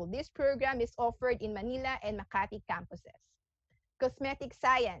Microsoft School. This program is offered in Manila and Makati campuses. Cosmetic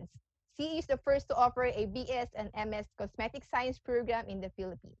Science. CE is the first to offer a BS and MS Cosmetic Science program in the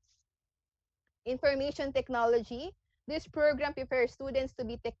Philippines. Information Technology. This program prepares students to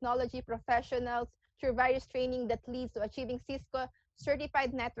be technology professionals through various training that leads to achieving Cisco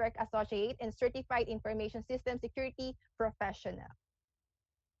certified network associate, and certified information system security professional.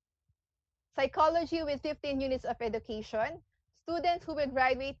 Psychology with 15 units of education. Students who will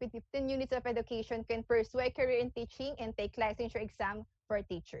graduate with 15 units of education can pursue a career in teaching and take licensure exam for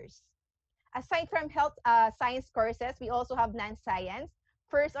teachers. Aside from health science courses, we also have non-science.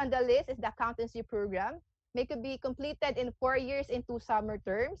 First on the list is the accountancy program. May could be completed in 4 years in 2 summer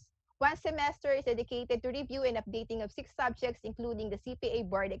terms. One semester is dedicated to review and updating of 6 subjects, including the CPA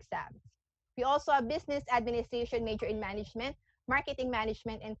board exams. We also have business administration major in management, marketing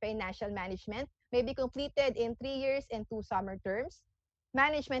management, and financial management. May be completed in 3 years and 2 summer terms.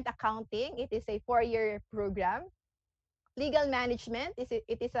 Management accounting, it is a 4-year program. Legal management, it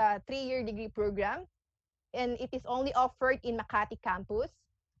is a 3-year degree program, and it is only offered in Makati campus.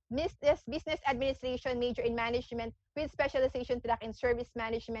 Business administration major in management with specialization track in service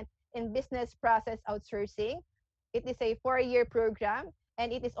management and business process outsourcing. It is a 4-year program,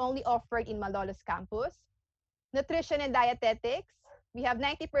 and it is only offered in Malolos campus. Nutrition and dietetics, we have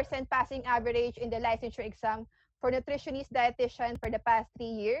 90% passing average in the licensure exam for nutritionist dietitian for the past 3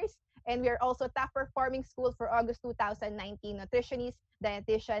 years. And we are also top performing school for August 2019 nutritionist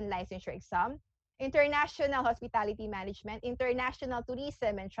dietitian licensure exam. International hospitality management, international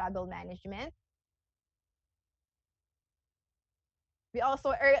tourism and travel management. We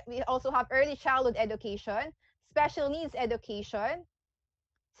also have early childhood education, special needs education,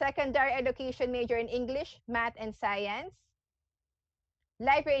 secondary education major in English, math, and science,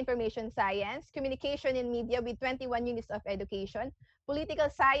 library information science, communication and media with 21 units of education, political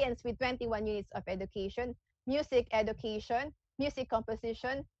science with 21 units of education, music education, music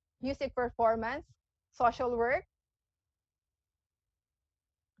composition, music performance, social work.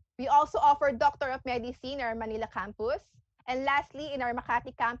 We also offer Doctor of Medicine in our Manila campus. And lastly, in our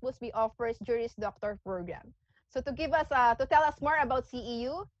Makati campus, we offer Juris Doctor program. So to tell us more about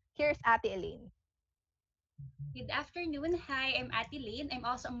CEU, here's Ate Elaine. Good afternoon. Hi, I'm Ate Lane. I'm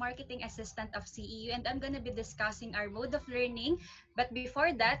also a marketing assistant of CEU, and I'm going to be discussing our mode of learning. But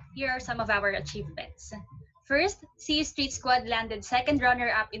before that, here are some of our achievements. First, CEU Street Squad landed second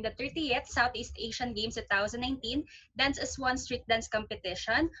runner-up in the 30th Southeast Asian Games 2019 Dance as One Street Dance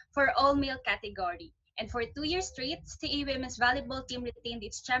Competition for all-male category. And for 2 years straight, CEU Women's Volleyball Team retained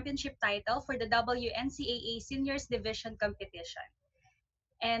its championship title for the WNCAA Seniors Division competition.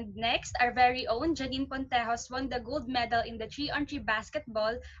 And next, our very own Janine Pontejos won the gold medal in the 3-on-3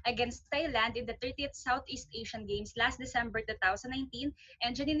 basketball against Thailand in the 30th Southeast Asian Games last December 2019,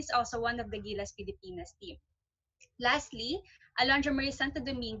 and Janine is also one of the Gilas Pilipinas team. Lastly, Alondra Marie Santo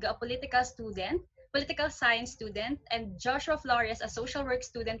Domingo, a political science student, and Joshua Flores, a social work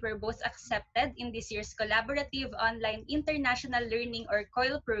student, were both accepted in this year's Collaborative Online International Learning or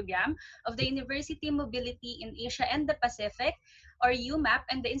COIL program of the University Mobility in Asia and the Pacific, or UMAP,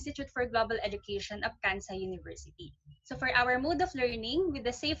 and the Institute for Global Education of Kansai University. So for our mode of learning, with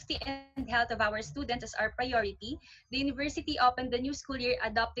the safety and health of our students as our priority, the university opened the new school year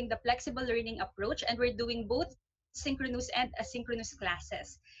adopting the flexible learning approach, and we're doing both synchronous and asynchronous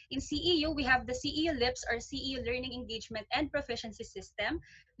classes. In CEU, we have the CEU LIPS or CEU Learning Engagement and Proficiency System.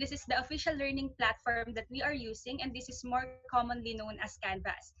 This is the official learning platform that we are using, and this is more commonly known as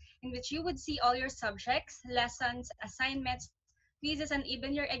Canvas, in which you would see all your subjects, lessons, assignments, quizzes, and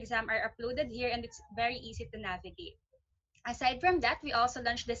even your exam are uploaded here, and it's very easy to navigate. Aside from that, we also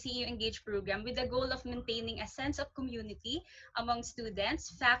launched the CEU Engage program with the goal of maintaining a sense of community among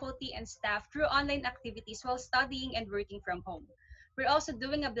students, faculty, and staff through online activities while studying and working from home. We're also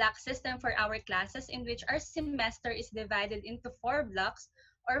doing a block system for our classes in which our semester is divided into 4 blocks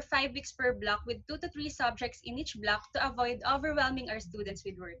or 5 weeks per block with 2 to 3 subjects in each block to avoid overwhelming our students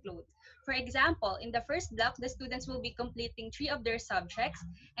with workload. For example, in the first block, the students will be completing 3 of their subjects,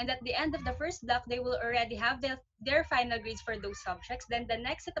 and at the end of the first block, they will already have their final grades for those subjects. Then the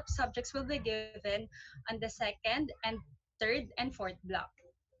next set of subjects will be given on the second and third and fourth block.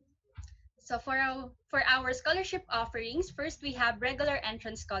 So for our scholarship offerings, first we have regular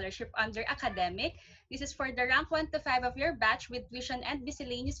entrance scholarship under academic. This is for the rank 1 to 5 of your batch with tuition and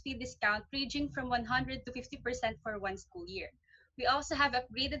miscellaneous fee discount ranging from 100 to 50% for 1 school year. We also have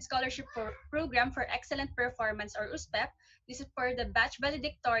upgraded scholarship program for excellent performance or USPEP. This is for the batch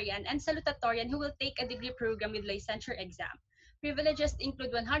valedictorian and salutatorian who will take a degree program with licensure exam. Privileges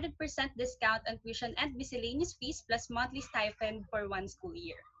include 100% discount on tuition and miscellaneous fees plus monthly stipend for 1 school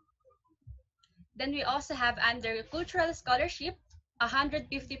year. Then we also have under cultural scholarship, 150%,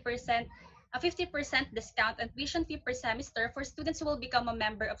 a 50% discount on tuition fee per semester for students who will become a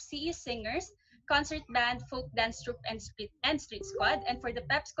member of CEU Singers, concert band, folk dance troupe, and street squad. And for the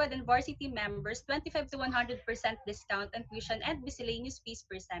pep squad and varsity members, 25 to 100% discount on tuition and miscellaneous fees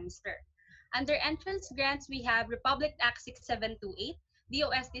per semester. Under entrance grants, we have Republic Act 6728,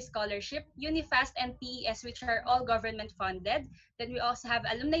 DOST Scholarship, Unifast, and PES, which are all government funded. Then we also have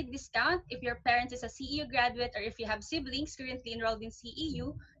alumni discount. If your parents is a CEU graduate or if you have siblings currently enrolled in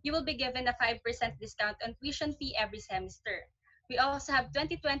CEU, you will be given a 5% discount on tuition fee every semester. We also have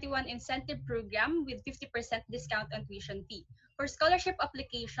 2021 incentive program with 50% discount on tuition fee. For scholarship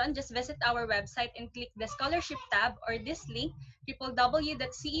application, just visit our website and click the scholarship tab or this link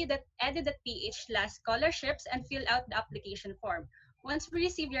www.ce.edu.ph/scholarships and fill out the application form. Once we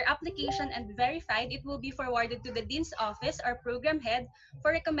receive your application and verified, it will be forwarded to the Dean's office or program head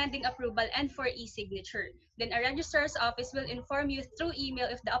for recommending approval and for e-signature. Then a registrar's office will inform you through email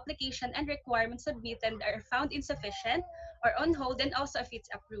if the application and requirements submitted are found insufficient or on hold and also if it's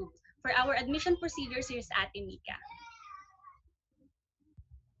approved. For our admission procedures, here's Ate Mika.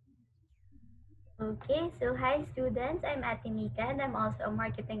 Okay, so hi students, I'm Ate Mika and I'm also a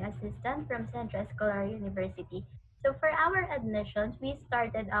marketing assistant from Central Escolar University. So for our admissions, we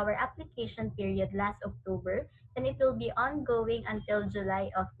started our application period last October and it will be ongoing until July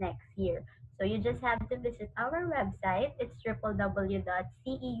of next year. So you just have to visit our website, it's www.ceu.edu.ph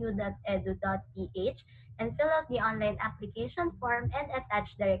and fill out the online application form and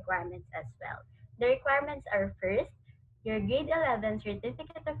attach the requirements as well. The requirements are first, your grade 11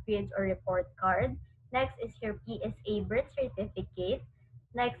 certificate of grades or report card. Next is your PSA birth certificate.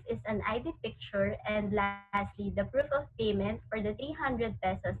 Next is an ID picture. And lastly, the proof of payment for the 300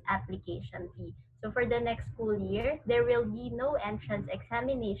 pesos application fee. So for the next school year, there will be no entrance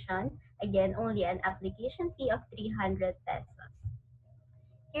examination. Again, only an application fee of 300 pesos.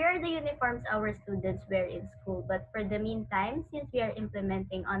 Here are the uniforms our students wear in school, but for the meantime, since we are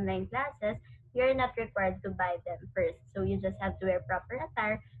implementing online classes, you are not required to buy them first. So you just have to wear proper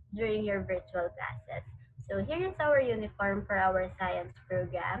attire during your virtual classes. So here is our uniform for our science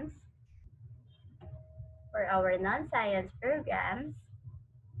programs, for our non-science programs,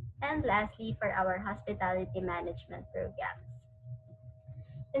 and lastly for our hospitality management programs.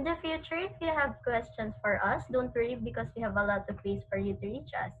 In the future, if you have questions for us, don't worry because we have a lot of ways for you to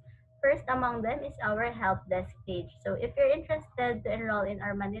reach us. First among them is our help desk page. So if you're interested to enroll in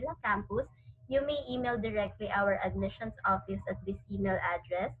our Manila campus, you may email directly our admissions office at this email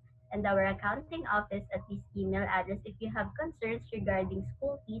address and our accounting office at this email address if you have concerns regarding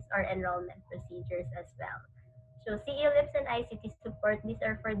school fees or enrollment procedures as well. So CE Lips and ICT support, these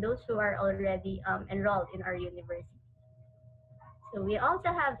are for those who are already enrolled in our university. So we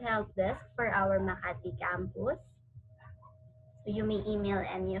also have help desk for our Makati campus. So you may email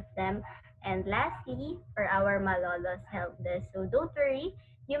any of them. And lastly, for our Malolos help desk. So don't worry,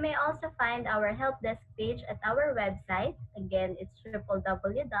 you may also find our help desk page at our website. Again, it's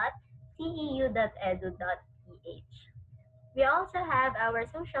www.ceu.edu.ph. We also have our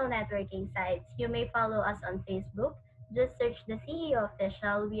social networking sites. You may follow us on Facebook. Just search the CEO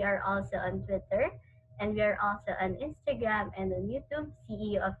official. We are also on Twitter and we are also on Instagram and on YouTube,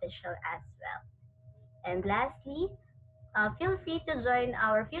 CEO official as well. And lastly, feel free to join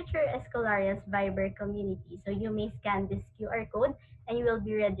our Future Escolarians Viber community. So you may scan this QR code and you will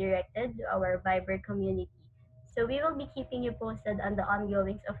be redirected to our Viber community. So we will be keeping you posted on the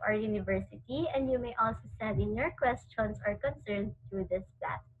ongoings of our university and you may also send in your questions or concerns through this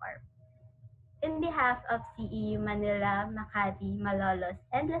platform. In behalf of CEU Manila, Makati, Malolos,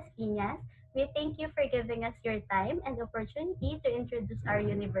 and Las Piñas, we thank you for giving us your time and opportunity to introduce our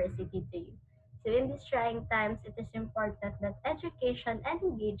university to you. So in these trying times, it is important that education and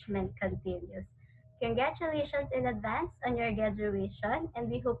engagement continues. Congratulations in advance on your graduation, and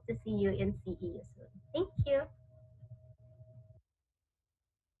we hope to see you in CEU soon. Thank you.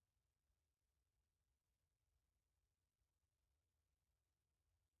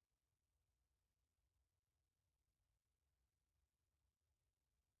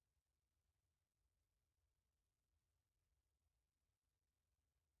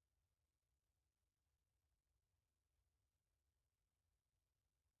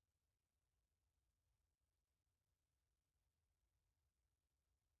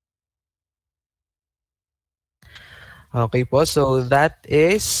 Okay po, so that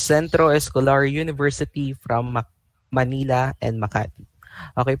is Centro Escolar University from Manila and Makati.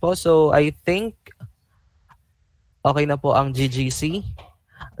 Okay po, so I think okay na po ang GGC.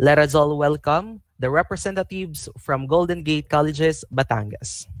 Let us all welcome the representatives from Golden Gate Colleges,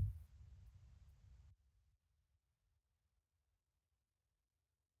 Batangas.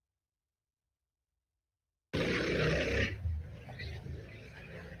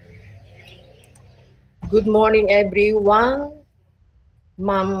 Good morning, everyone.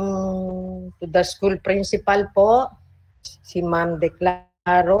 Ma'am, to the school principal po, si Ma'am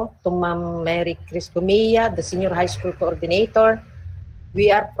Declaro, to Ma'am Mary Criscomia, the senior high school coordinator.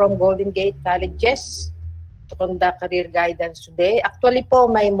 We are from Golden Gate Colleges to conduct career guidance today. Actually po,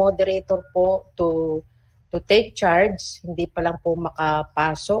 may moderator po to take charge. Hindi pa lang po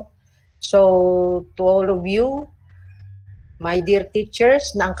makapasok. So, to all of you, my dear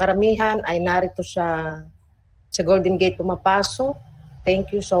teachers, na ang karamihan ay narito sa Golden Gate pumapasok. Thank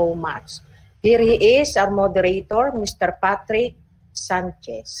you so much. Here he is, our moderator, Mr. Patrick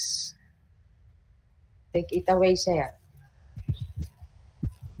Sanchez. Take it away, sir.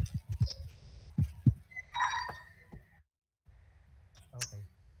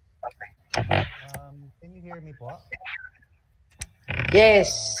 Okay. Can you hear me po?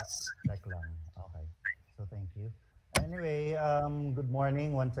 Yes. Check lang. Okay. So thank you. Anyway, good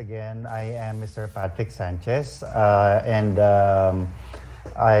morning once again. I am Mr. Patrick Sanchez, and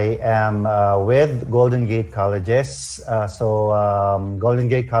I am with Golden Gate Colleges. Golden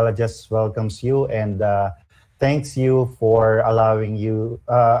Gate Colleges welcomes you and thanks you for allowing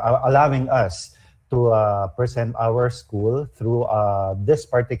us to present our school through this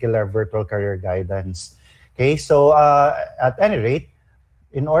particular virtual career guidance. Okay, so at any rate,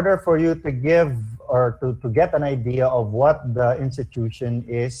 in order for you to give or to get an idea of what the institution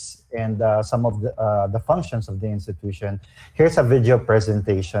is and some of the functions of the institution, here's a video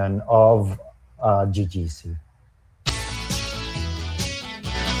presentation of GGC.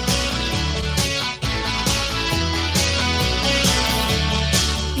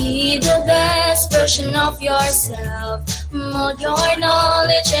 Be the best version of yourself. Mold your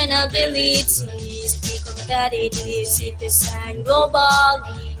knowledge and abilities. Be competitive, serious and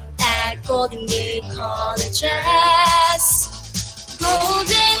globally at Golden Gate Colleges.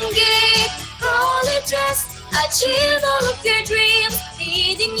 Golden Gate Colleges, achieve all of your dreams,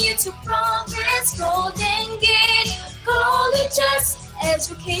 leading you to progress. Golden Gate Colleges,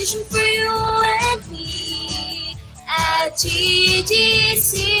 education for you and me. At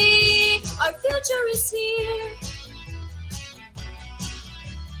GGC, our future is here.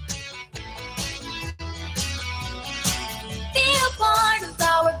 Be a part of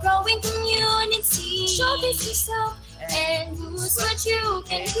our growing community. Showcase yourself and lose what you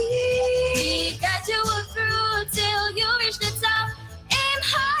can be. Guide you through till you reach the top. Aim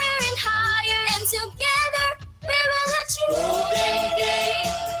higher and higher, and together we will achieve. Golden Gate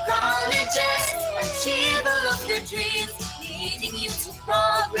Colleges, achieve all of your dreams, leading you to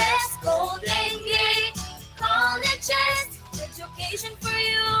progress. Golden Gate Colleges, education for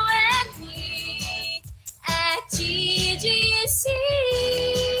you and me. At GGC.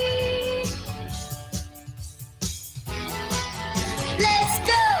 Let's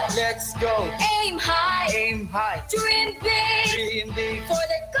go. Let's go. Aim high. Aim high. Dream big. Dream big. For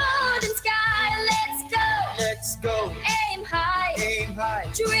the golden sky. Let's go. Let's go. Aim high. Aim high.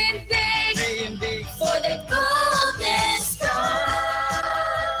 Dream big. Dream big. For the golden sky.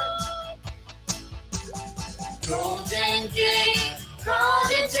 Golden Gate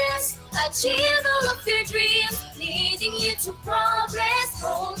Colleges, achieve all of your dreams, leading you to progress.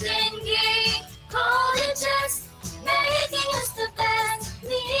 Golden Gate Colleges, making us the best,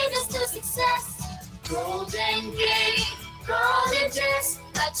 lead us to success. Golden Gate Colleges,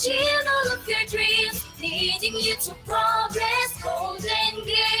 achieve all of your dreams, leading you to progress. Golden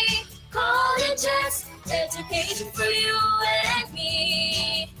Gate Colleges, education for you and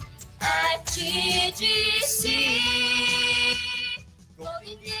me. At GGC.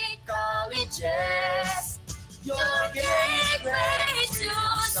 Golden Gate Colleges, your gateway to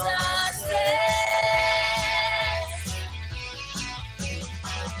success.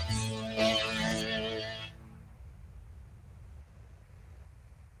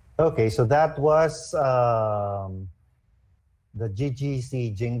 Okay, so that was the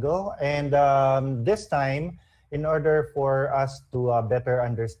GGC jingle, and this time, in order for us to better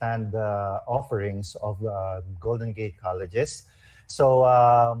understand the offerings of Golden Gate Colleges, so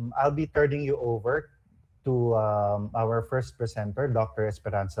I'll be turning you over to our first presenter, Dr.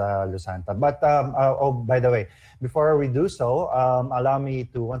 Esperanza Lusanta. But, oh, by the way, before we do so, allow me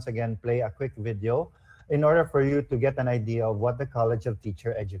to once again play a quick video in order for you to get an idea of what the College of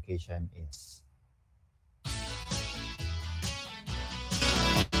Teacher Education is.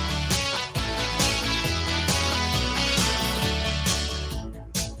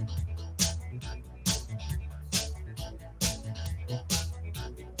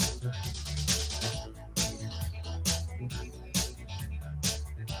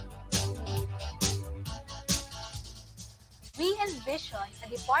 We envision a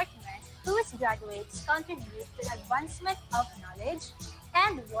department whose graduates contribute to the advancement of knowledge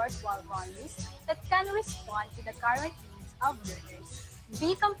and worthwhile values that can respond to the current needs of learners.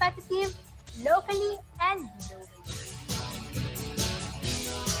 Be competitive locally and globally.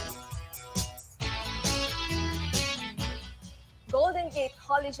 Golden Gate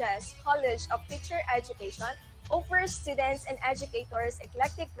College's College of Teacher Education offers students and educators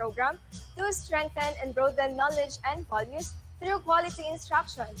eclectic program to strengthen and broaden knowledge and values through quality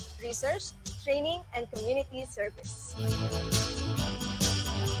instruction, research, training, and community service.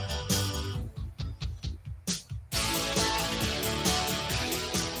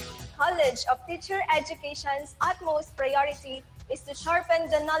 College of Teacher Education's utmost priority is to sharpen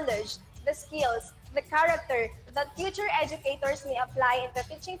the knowledge, the skills, the character that future educators may apply in the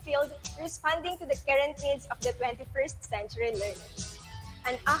teaching field, responding to the current needs of the 21st century learners.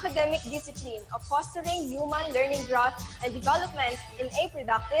 An academic discipline of fostering human learning growth and development in a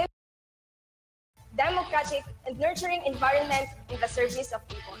productive, democratic, and nurturing environment in the service of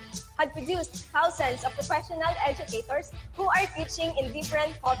people, had produced thousands of professional educators who are teaching in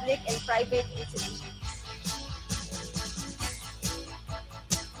different public and private institutions.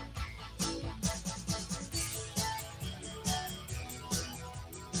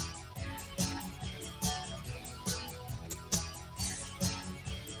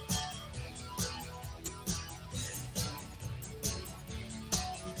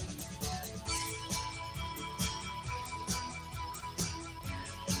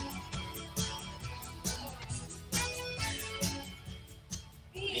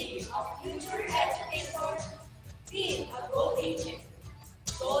 Be a future educator, be a goal agent.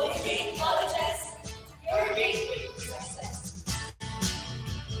 Golden Gate Colleges, your gateway to success.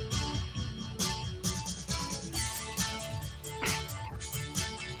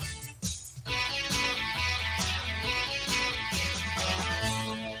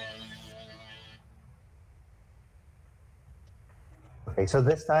 Okay, so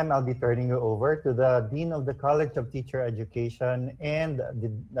this time I'll be turning you over to the Dean of the College of Teacher Education and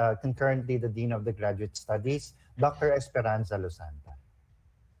concurrently the Dean of the Graduate Studies, Dr. Esperanza Losanta.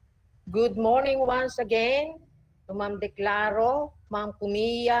 Good morning once again to Ma'am Declaro, Ma'am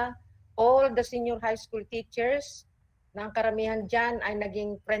Kumia, all the senior high school teachers na ang karamihan dyan ay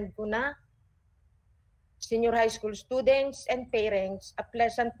naging friend ko na. Senior high school students and parents, a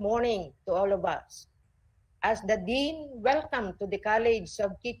pleasant morning to all of us. As the Dean, welcome to the College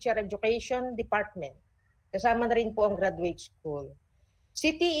of Teacher Education Department. Kasama na rin po ang graduate school.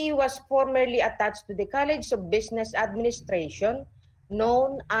 CTE was formerly attached to the College of Business Administration,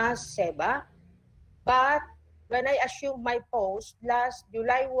 known as SEBA, but when I assumed my post last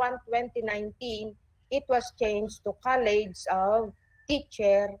July 1, 2019, it was changed to College of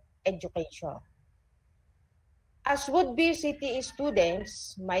Teacher Education. As would-be CTE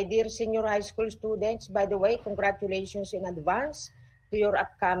students, my dear senior high school students, by the way, congratulations in advance to your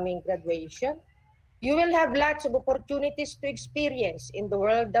upcoming graduation. You will have lots of opportunities to experience in the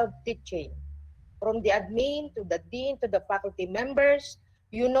world of teaching. From the admin to the dean to the faculty members,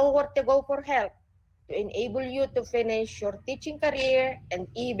 you know where to go for help to enable you to finish your teaching career and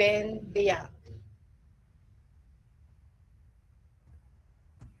even beyond.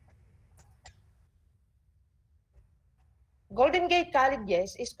 Golden Gate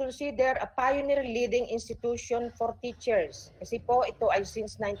Colleges is considered a pioneer leading institution for teachers. Kasi po, ito ay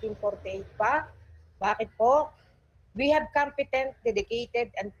since 1948 pa. Bakit po? We have competent,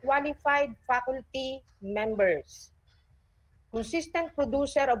 dedicated, and qualified faculty members. Consistent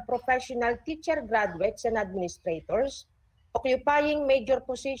producer of professional teacher graduates and administrators, occupying major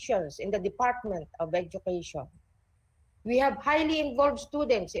positions in the Department of Education. We have highly involved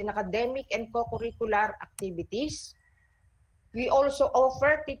students in academic and co-curricular activities. We also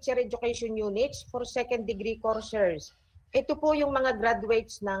offer teacher education units for second-degree courses. Ito po yung mga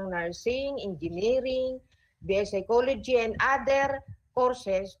graduates ng nursing, engineering, BS Psychology, and other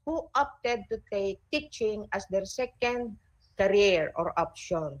courses who opted to take teaching as their second career or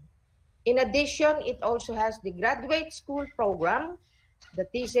option. In addition, it also has the graduate school program, the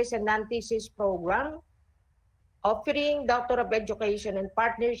thesis and non-thesis program, offering Doctor of Education in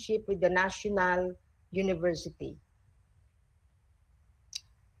partnership with the National University.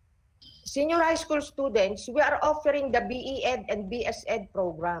 Senior high school students, we are offering the BE-Ed and BS-Ed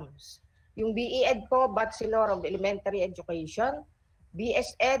programs. Yung BE-Ed po, Bachelor of Elementary Education.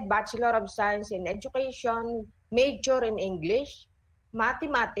 BS-Ed, Bachelor of Science in Education, major in English,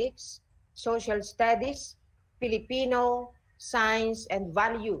 Mathematics, Social Studies, Filipino, Science, and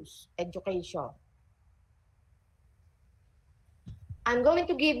Values Education. I'm going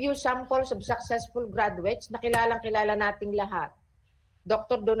to give you samples of successful graduates na kilalang-kilala nating lahat.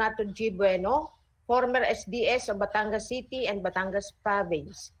 Dr. Donato G. Bueno, former SDS of Batangas City and Batangas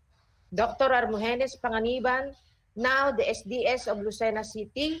Province. Dr. Armogenes Panganiban, now the SDS of Lucena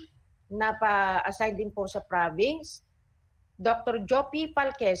City, napa-assign din po sa province. Dr. Jopi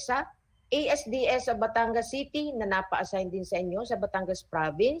Palquesa, ASDS of Batangas City, na napa-assign din sa inyo sa Batangas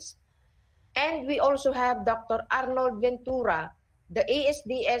Province. And we also have Dr. Arnold Ventura, the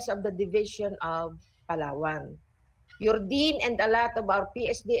ASDS of the Division of Palawan. Your dean and a lot of our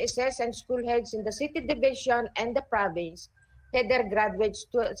PSDSS and school heads in the city division and the province had their graduate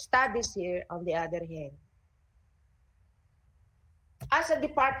studies here on the other hand. As a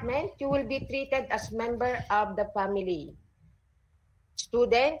department, you will be treated as member of the family.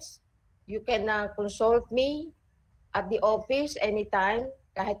 Students, you can consult me at the office anytime.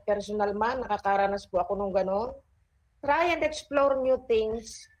 Kahit personal man, nakakaranas po ako nung ganon. Try and explore new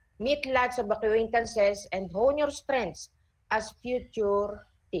things, meet lots of acquaintances, and hone your strengths as future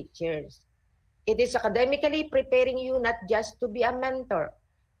teachers. It is academically preparing you not just to be a mentor,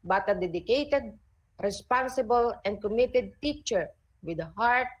 but a dedicated, responsible, and committed teacher with a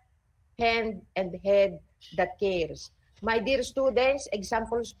heart, hand, and head that cares. My dear students,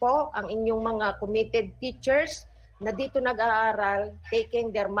 examples po ang inyong mga committed teachers na dito nag-aaral,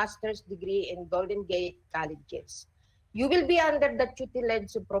 taking their master's degree in Golden Gate Colleges. You will be under the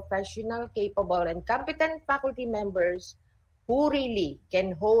tutelage of professional, capable, and competent faculty members who really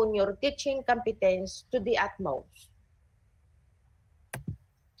can hone your teaching competence to the utmost.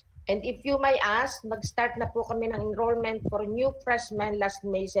 And if you may ask, mag-start na po kami ng enrollment for new freshmen last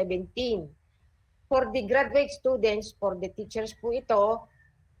May 17. For the graduate students, for the teachers po ito,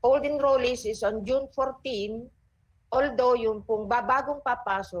 old enrollees is on June 14, although yung pong babagong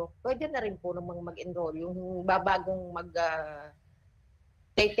papasok, pwede na rin po namang mag-enroll, yung babagong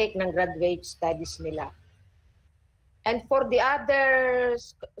take ng graduate studies nila. And for the other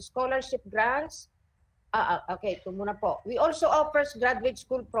scholarship grants, okay, ito muna po. We also offers graduate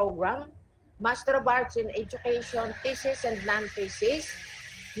school program, Master of Arts in Education, thesis and non-thesis,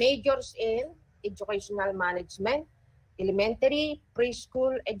 majors in Educational Management, Elementary,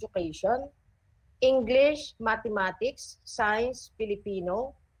 Preschool Education, English, Mathematics, Science,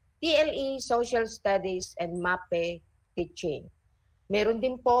 Filipino, TLE, Social Studies, and MAPE Teaching. Meron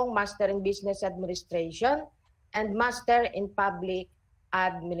din pong Master in Business Administration and Master in Public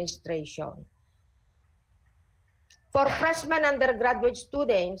Administration. For freshman undergraduate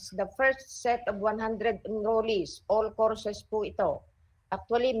students, the first set of 100 enrollees, all courses po ito.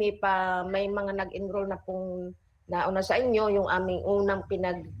 Actually, may mga nag-enroll na pong nauna sa inyo, yung aming unang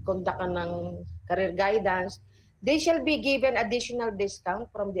pinag-conductan ng career guidance. They shall be given additional discount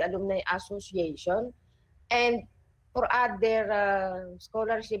from the Alumni Association. And for other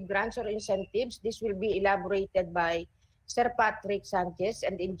scholarship grants or incentives, this will be elaborated by Sir Patrick Sanchez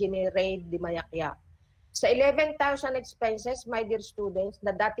and Engineer Ray Di Mayakya. Sa 11,000 expenses, my dear students,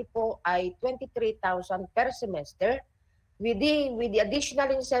 na dati po ay 23,000 per semester, with the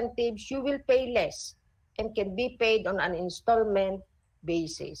additional incentives, you will pay less and can be paid on an installment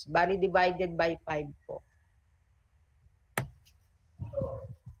basis, bali divided by 5 po.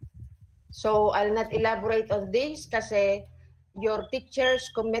 So, I'll not elaborate on this kasi your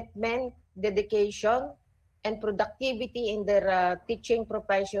teachers' commitment, dedication, and productivity in their teaching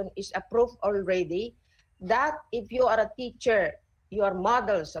profession is approved already, that if you are a teacher, you are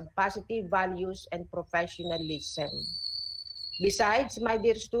models of positive values and professionalism. Besides, my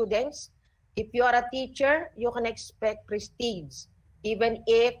dear students, if you are a teacher, you can expect prestige, even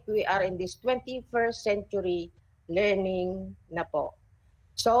if we are in this 21st century learning na po.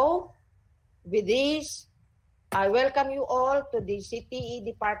 So, with this, I welcome you all to the CTE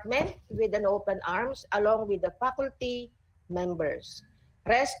department with an open arms along with the faculty members.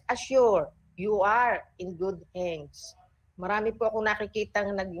 Rest assured, you are in good hands. Marami po akong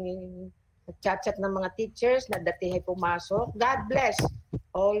nakikitang nag-chat-chat ng mga teachers na dati ay pumasok. God bless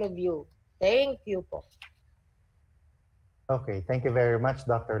all of you. Thank you po. Okay, thank you very much,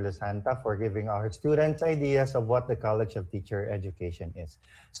 Dr. Lusanta, for giving our students ideas of what the College of Teacher Education is.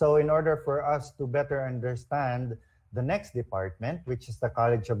 So in order for us to better understand the next department, which is the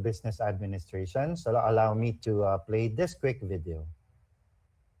College of Business Administration, so allow me to play this quick video.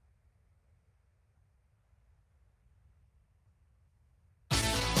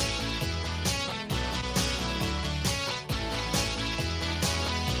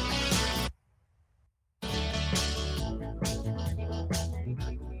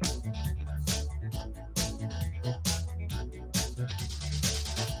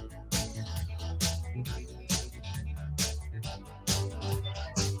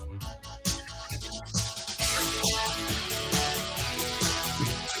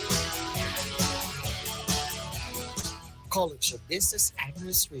 College of Business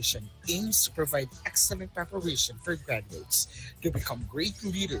Administration aims to provide excellent preparation for graduates to become great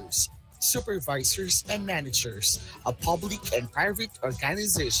leaders, supervisors and managers of public and private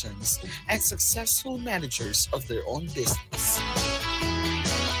organizations and successful managers of their own business.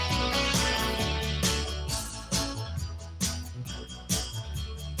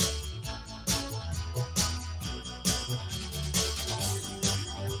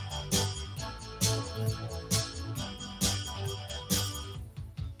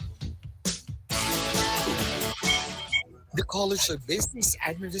 The College of Business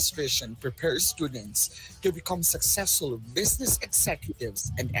Administration prepares students to become successful business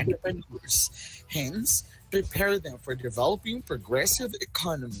executives and entrepreneurs, hence, prepare them for developing progressive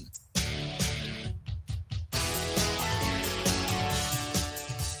economy.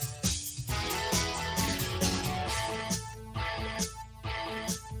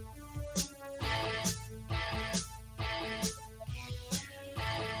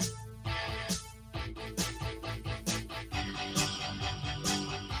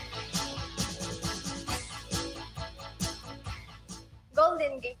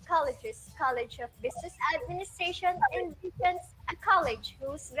 Golden Gate College's College of Business Administration envisions a college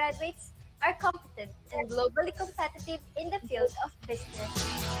whose graduates are competent and globally competitive in the field of business.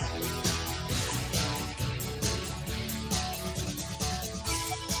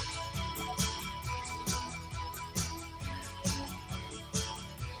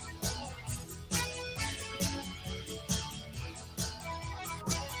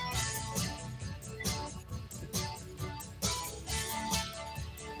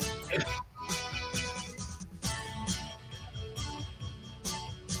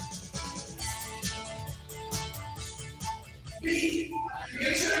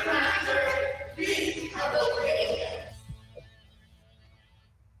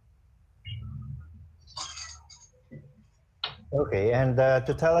 Okay, and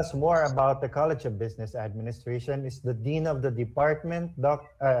to tell us more about the College of Business Administration is the Dean of the Department,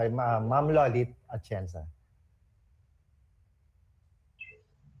 Ma'am Lolit Atienza.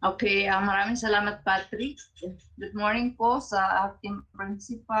 Okay, maraming salamat Patrick. Good morning po sa ating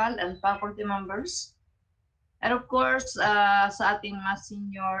principal and faculty members. And of course, sa ating mga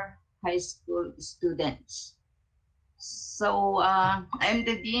senior high school students. So, I'm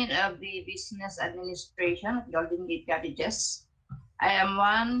the Dean of the Business Administration at Golden Gate Colleges. I am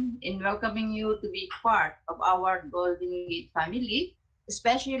one in welcoming you to be part of our Golden Gate family,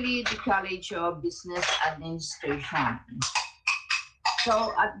 especially the College of Business Administration.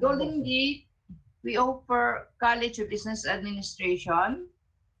 So, at Golden Gate, we offer College of Business Administration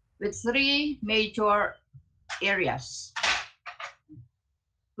with 3 major areas.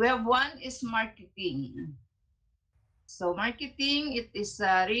 We have one is marketing. So marketing, it is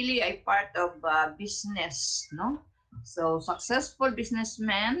really a part of business, no? So successful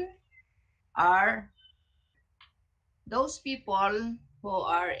businessmen are those people who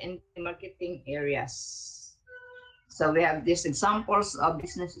are in the marketing areas. So we have these examples of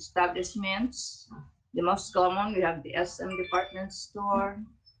business establishments. The most common, we have the SM department store,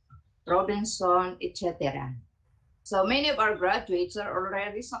 Robinson, etc. So many of our graduates are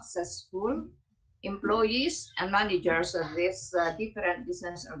already successful employees and managers of these different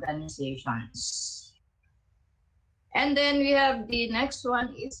business organizations. And then we have the next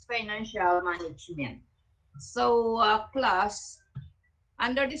one is financial management. So class,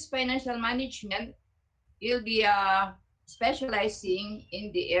 under this financial management, you'll be specializing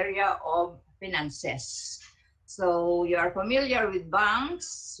in the area of finances. So you are familiar with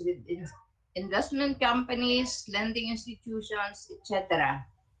banks, with investment companies, lending institutions, etc.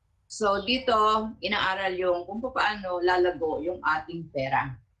 So dito, inaaral yung kung paano lalago yung ating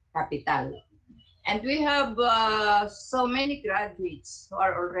pera, capital. And we have so many graduates who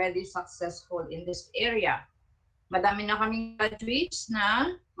are already successful in this area. Madami na kaming graduates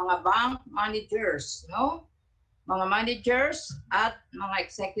na mga bank managers, no? Mga managers at mga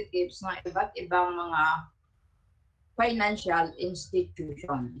executives ng iba't ibang mga financial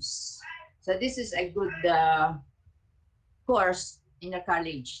institutions. So this is a good course in a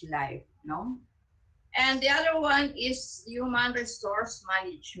college life, no? And the other one is human resource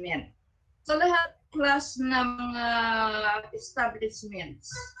management. So lahat class ng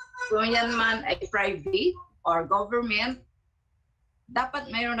establishments, kung yan man ay private or government, dapat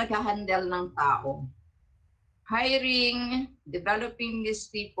mayroon nag-handle ng tao. Hiring, developing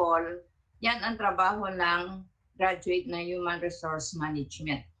these people, yan ang trabaho ng graduate na human resource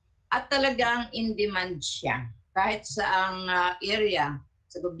management. At talagang in demand siya. Kahit saang area,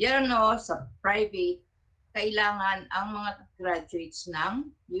 sa gobyerno, sa private, kailangan ang mga graduates ng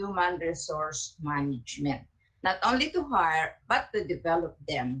human resource management. not only to hire, but to develop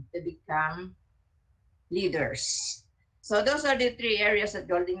them to become leaders. So those are the three areas at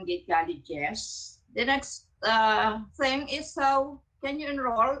Golden Gate Colleges. The next thing is how can you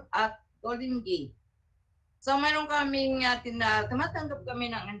enroll at Golden Gate? So mayroon kaming tumatanggap kami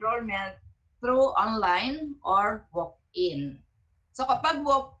ng enrollment through online or walk-in. So kapag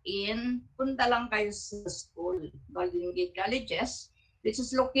walk-in, punta lang kayo sa school, Golden Gate Colleges, which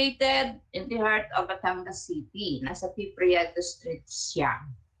is located in the heart of Batangas City. Nasa P. Prieto Street siya.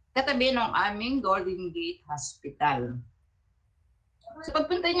 Katabi ng aming Golden Gate Hospital. So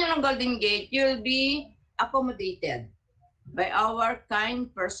pagpunta niyo ng Golden Gate, you'll be accommodated by our kind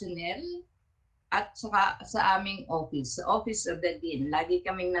personnel at saka sa aming office, sa Office of the Dean. Lagi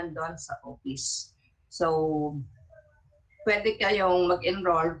kaming nandun sa office. So, pwede kayong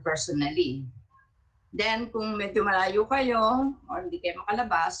mag-enroll personally. Then, kung medyo malayo kayo or hindi kayo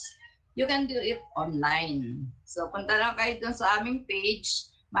makalabas, you can do it online. So, punta lang kayo dun sa aming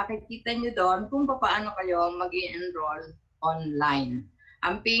page, makikita nyo doon kung paano kayo mag-enroll online.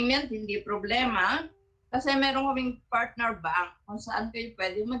 Ang payment, hindi problema, kasi meron kaming partner bank kung saan kayo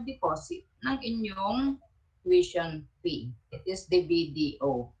pwede mag-deposit ng inyong tuition fee. It is the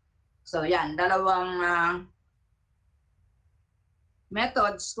BDO. So, yan, dalawang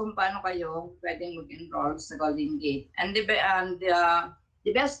methods kung paano kayo pwedeng mag-enroll sa Golden Gate. And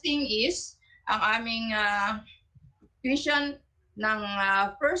the best thing is, ang aming tuition ng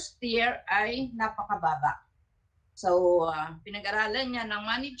first year ay napakababa. So, pinag-aralan niya ng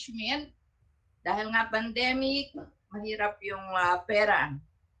management. Dahil nga pandemic, mahirap yung pera.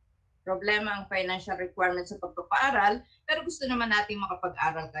 Problema ang financial requirements sa pagpapaaral, pero gusto naman natin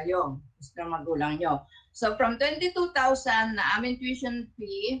makapag-aral kayo. Gusto ng magulang nyo. So from 22,000 na aming tuition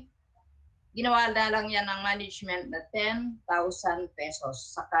fee, ginawa na lang yan ng management na 10,000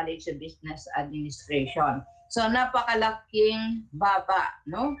 pesos sa College of Business Administration. So napakalaking baba,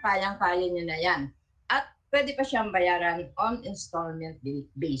 no? Kayang-kaya nyo na yan. At pwede pa siyang bayaran on installment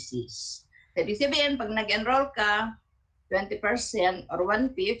basis. Ibig sabihin, pag nag-enroll ka, 20% or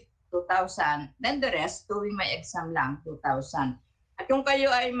 1/5, 2,000. Then the rest, tuwing may exam lang, 2,000. At kung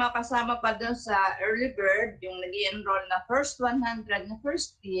kayo ay makasama pa dun sa early bird, yung nag-enroll na first 100 na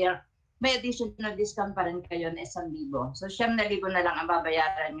first year, may additional discount pa rin kayo na 1,000. So, 9,000 na lang ang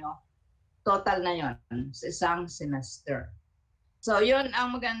babayaran nyo. Total na yon sa isang semester. So, yun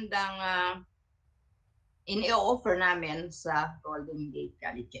ang magandang ini-offer namin sa Golden Gate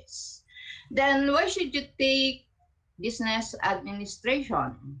Colleges. Then, why should you take business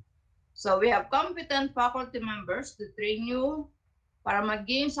administration? So, we have competent faculty members to train you para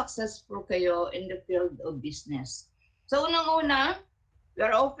maging successful kayo in the field of business. So, unang-una, we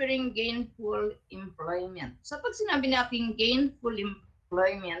are offering gainful employment. So, pag sinabi natin gainful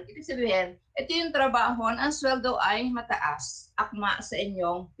employment, ibig sabihin, ito yung trabaho ang sweldo ay mataas, akma sa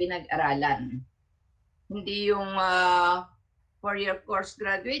inyong pinag-aralan. Hindi yung 4-year course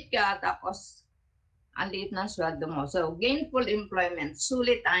graduate ka, tapos ang liit ng sweldo mo. So, gainful employment,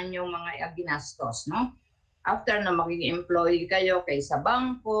 sulit ang yung mga ginastos, no? After na magiging employee kayo kay sa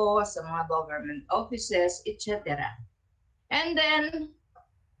bangko, sa mga government offices, etc. And then,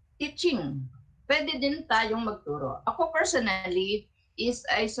 teaching. Pwede din tayong magturo. Ako personally is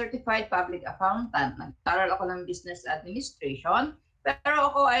a certified public accountant. Nag-aral ako ng business administration,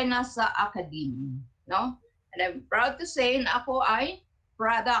 pero ako ay nasa academe, no? And I'm proud to say na ako ay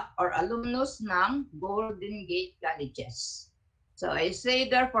product or alumnus ng Golden Gate Colleges. So I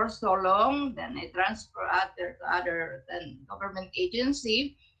stayed there for so long, then I transfer to other government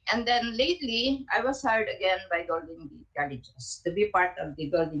agency, and then lately I was hired again by Golden Gate Colleges to be part of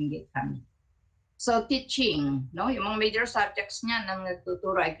the Golden Gate family. So teaching, no, yung mga major subjects niya nang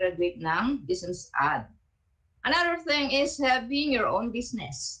nagtuturo ay graduate ng business ad. Another thing is having your own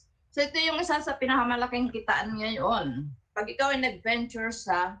business. So ito yung isa sa pinakamalaking kitaan ngayon. Pag ikaw ay nag-venture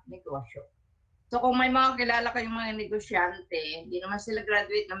sa negosyo. So kung may mga kilala kayong mga negosyante, hindi naman sila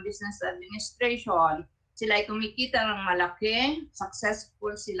graduate ng business administration, sila ay kumikita ng malaki,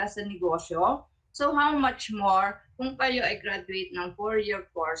 successful sila sa negosyo. So how much more kung kayo ay graduate ng 4-year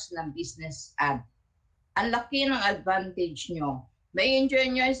course ng business ad? Ang laki ng advantage nyo. May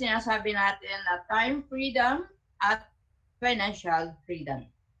enjoy nyo yung sinasabi natin na time freedom at financial freedom.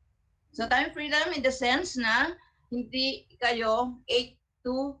 So time freedom in the sense na hindi kayo 8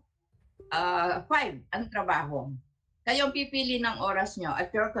 to 5 ang trabaho. Kayo pipili ng oras nyo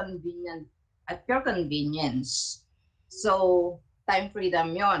at your convenience. So time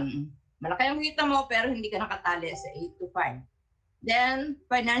freedom yon. Malaki ang kita mo pero hindi ka nakatali sa 8 to 5. Then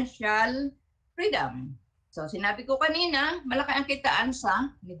financial freedom. So sinabi ko kanina, malaki ang kitaan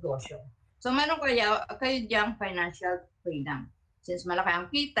sa negosyo. So meron kayo diyang financial freedom. Since malaki ang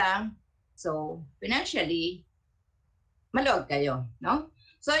kita, so financially, maluwag kayo, no?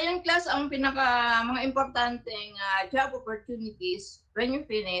 So yung class, ang mga importanteng job opportunities when you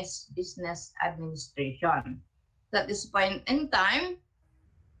finish business administration. So at this point in time,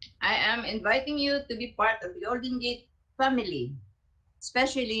 I am inviting you to be part of the Golden Gate family,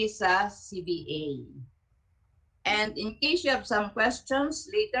 especially sa CBA. And in case you have some questions,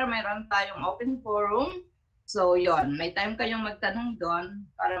 later mayroon tayong open forum. So yon, may time kayong magtanong doon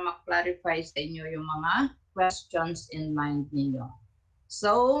para ma-clarify sa inyo yung mga questions in mind ninyo.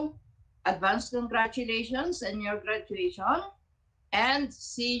 So, advance congratulations on your graduation and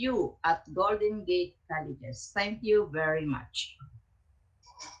see you at Golden Gate Colleges. Thank you very much.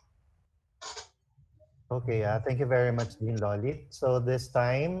 Okay, thank you very much, Dean Lolit. So this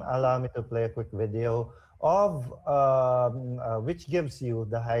time, allow me to play a quick video of which gives you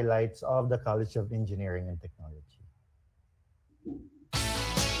the highlights of the College of Engineering and Technology.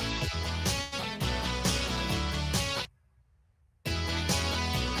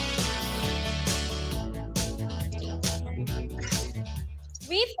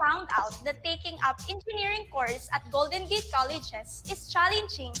 We found out that taking up engineering course at Golden Gate Colleges is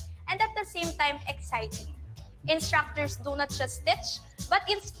challenging and at the same time exciting. Instructors do not just teach, but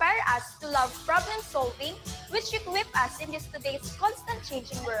inspire us to love problem solving, which equip us in this today's constant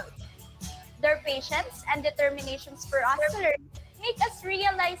changing world. Their patience and determinations for us to learn make us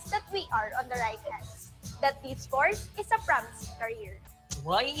realize that we are on the right path, that this course is a promising career.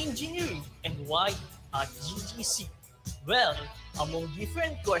 Why engineering and why at GGC? Well, among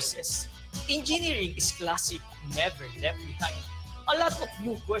different courses, engineering is classic, never left behind. A lot of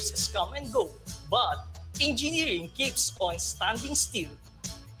new courses come and go, but engineering keeps on standing still.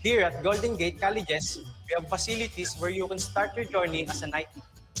 Here at Golden Gate Colleges, we have facilities where you can start your journey as an IT.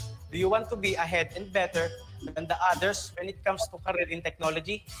 Do you want to be ahead and better than the others when it comes to career in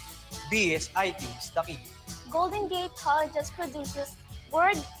technology? BSIT is the key. Golden Gate Colleges produces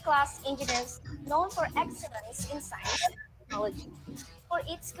world-class engineers known for excellence in science and technology, for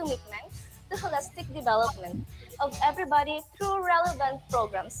its commitment to holistic development of everybody through relevant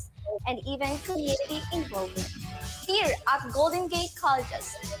programs and even community involvement. Here at Golden Gate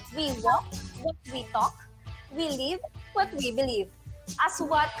Colleges, we walk what we talk, we live what we believe, as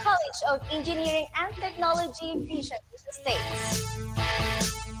what College of Engineering and Technology vision states.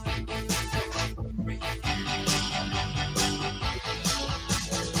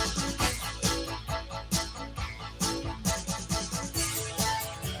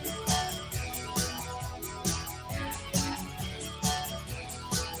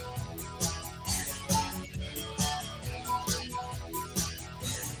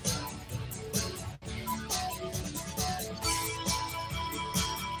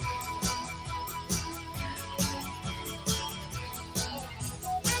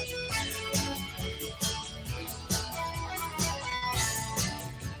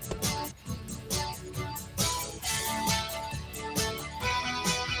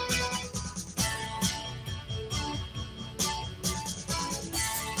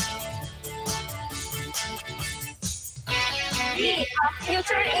 Be a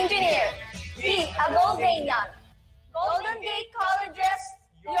future engineer. Be a Goldanian. Golden Gate Colleges,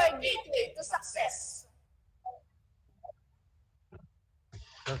 your gateway to success.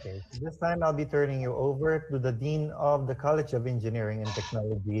 Okay, so this time I'll be turning you over to the Dean of the College of Engineering and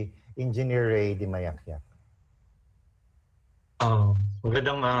Technology, Engineer Ray Di Mayakyak.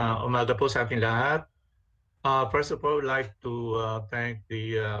 Magandang umaga po sa ating lahat. First of all, I would like to thank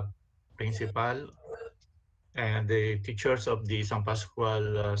the principal and the teachers of the San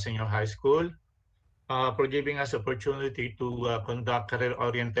Pascual Senior High School for giving us opportunity to conduct career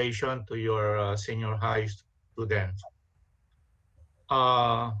orientation to your senior high students.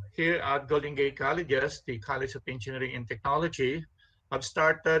 Here at Golden Gate Colleges, the College of Engineering and Technology have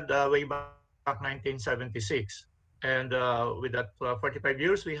started way back 1976. And with that 45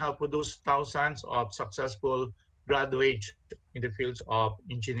 years, we have produced thousands of successful graduates in the fields of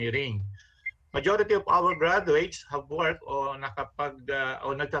engineering. Majority of our graduates have worked o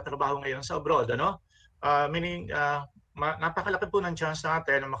nagtatrabaho ngayon sa abroad, ano? Meaning, napakalaki po ng chance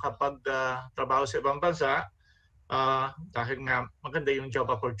natin na makapagtrabaho sa ibang bansa dahil nga maganda yung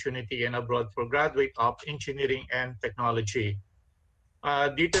job opportunity in abroad for graduate of engineering and technology.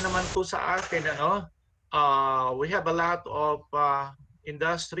 Dito naman po sa atin, we have a lot of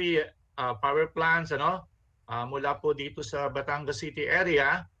industry power plants, mula po dito sa Batangas City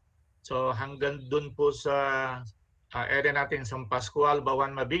area. So hanggang dun po sa area natin, San Pascual,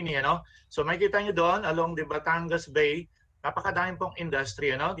 Bawan, Mabini, So makikita nyo doon along the Batangas Bay, napakadaming pong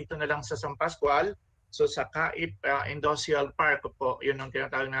industry, ano? Dito na lang sa San Pascual. So sa Kaip Industrial Park po, yun ang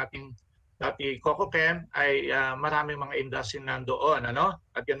tinatawag nating dati Cocochem, ay maraming mga industry nandoon, ano?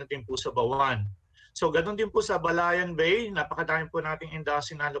 At ganoon din po sa Bawan. So ganoon din po sa Balayan Bay, napakadaming po nating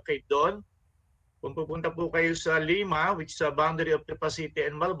industry na locate doon. Kung pupunta po kayo sa Lima, which is a boundary of Lipa City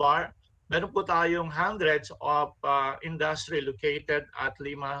and Malbar, meron po tayong hundreds of industry located at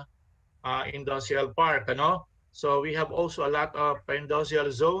Lima Industrial Park. Ano? So we have also a lot of industrial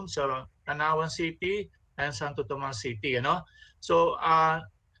zones sa Tanawan City and Santo Tomas City. Ano? So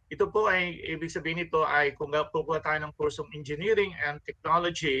ito po ay, ibig sabihin nito ay kung pupunta tayo ng kursong engineering and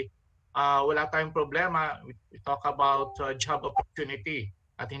technology, wala tayong problema. We talk about job opportunity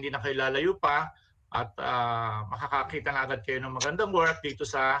at hindi na kayo lalayo pa at makakakita na agad kayo ng magandang work dito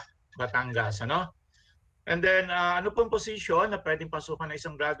sa Batangas. Ano? And then, ano pong position na pwedeng pasukan ng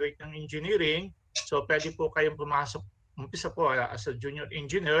isang graduate ng engineering? So, pwede po kayong pumasok, umpisa po as a junior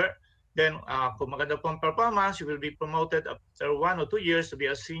engineer. Then, kung maganda pong performance, you will be promoted after 1 or 2 years to be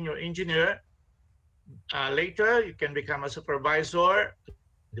a senior engineer. Later, you can become a supervisor,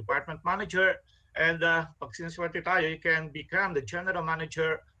 department manager, and pag siniswerte tayo, you can become the general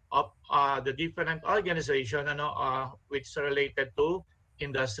manager of the different organization which is related to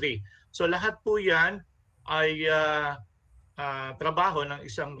industry. So lahat po yan ay trabaho ng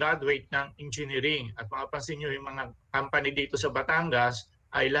isang graduate ng engineering. At mapapansin nyo yung mga company dito sa Batangas,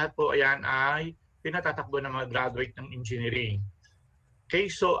 ay lahat po yan ay pinatatakbo ng mga graduate ng engineering. Okay,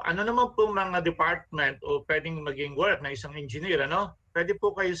 so ano naman po mga department o pwedeng maging work na isang engineer, ano? Pwede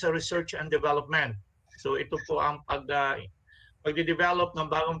po kayo sa research and development. So ito po ang pagde-develop ng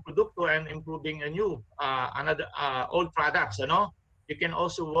bagong produkto and improving a new old products, ano? You can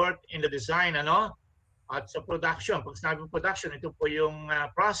also work in the design, ano? At sa production, pag sinabing production, ito po yung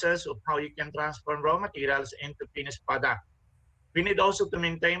process of how you can transform raw materials into finished product. We need also to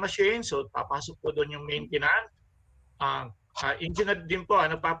maintain machines, so papasok po doon yung maintenance. Engineer din po,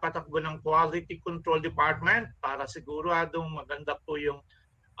 papatakbo ng quality control department para siguradong maganda po yung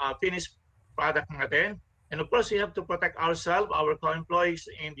finished product natin. And of course, we have to protect ourselves, our co-employees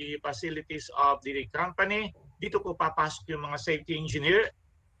in the facilities of the company. Dito po papasok yung mga safety engineer.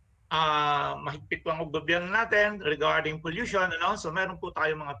 Mahigpit po ang gobyerno natin regarding pollution. Ano? So meron po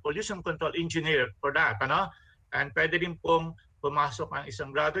tayo mga pollution control engineer for that. Ano? And pwede din pong pumasok ang isang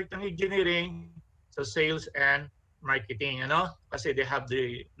graduate ng engineering sa sales and marketing, kasi they have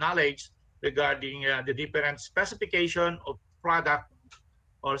the knowledge regarding the different specification of product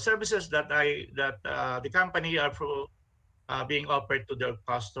or services that the company are being offered to their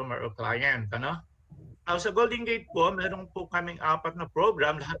customer or client. Now, sa Golden Gate po, meron po kaming 4 na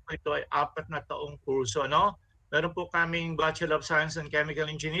program. Lahat po ito ay 4 na taong kurso. Meron po kaming Bachelor of Science and Chemical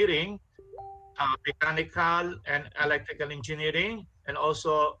Engineering, Mechanical and Electrical Engineering, and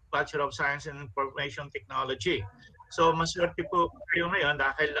also Bachelor of Science in Information Technology. So maswerte po kayo ngayon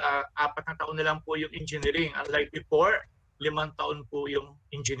dahil 4 na taon na lang po yung engineering. Unlike before, 5 taon po yung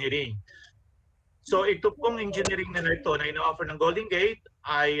engineering. So ito pong engineering na ito na ino-offer ng Golden Gate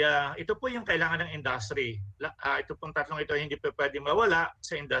ay ito po yung kailangan ng industry. Ito pong tatlong ito hindi po pwede mawala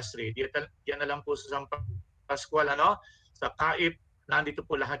sa industry. Diyan na lang po sa San Pascual, sa Kaip, nandito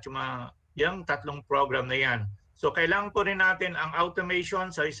po lahat yung tatlong program na yan. So kailangan po rin natin ang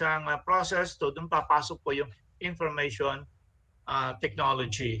automation sa isang process. So doon papasok po yung information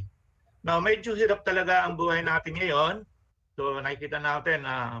technology. Now medyo hirap talaga ang buhay natin ngayon. So nakikita natin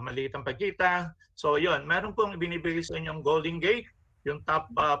na maliit ang pagkita. So yun, meron pong ibinibigay sa inyong Golden Gate. Yung top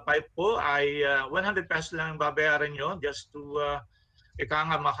 5 po ay 100 pesos lang ang babayaran nyo just to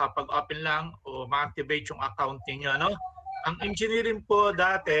makapag-open lang o ma-activate yung accounting nyo. Ang engineering po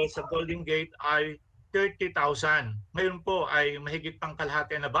dati sa Golden Gate ay 30,000. Ngayon po ay mahigit pang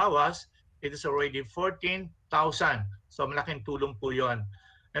kalahati na bawas. It is already 14,000. So malaking tulong po yon.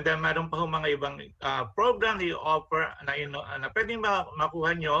 And then meron pa mga ibang program na i-offer na pwedeng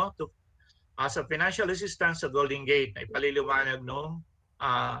makuha nyo as a financial assistance sa Golden Gate na ipaliliwanag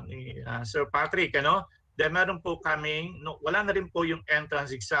ni Sir Patrick. Then meron po kaming, wala na rin po yung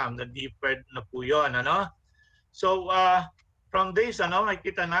entrance exam, na deferred na po yun. So from this,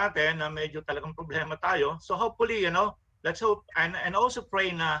 makikita natin na medyo talagang problema tayo. So hopefully, let's hope and also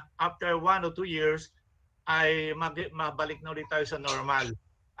pray na after 1 or 2 years ay mabalik na ulit tayo sa normal.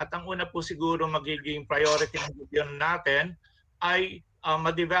 At ang una po siguro magiging priority ng gobyerno natin ay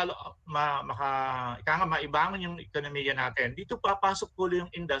maibangon yung ekonomiya natin. Dito papasok po yung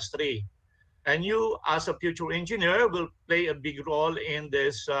industry. And you as a future engineer will play a big role in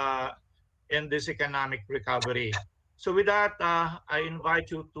this economic recovery. So with that, I invite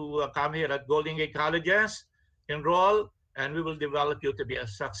you to come here at Golden Gate Colleges, enroll, and we will develop you to be a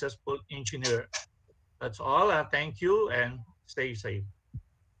successful engineer. That's all. Thank you and stay safe.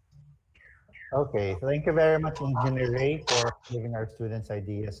 Okay, thank you very much, Engineer Ray, for giving our students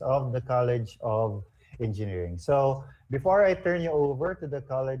ideas of the College of Engineering. So before I turn you over to the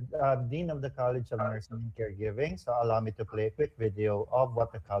college, Dean of the College of Nursing and Caregiving, so allow me to play a quick video of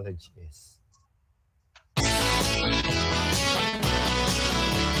what the college is.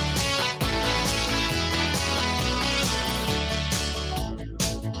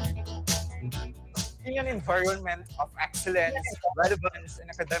 In an environment of excellence, relevance, and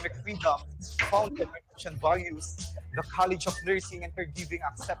academic freedom founded on Christian values, the College of Nursing and Caregiving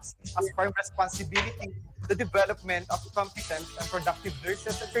accepts as firm responsibility the development of competent and productive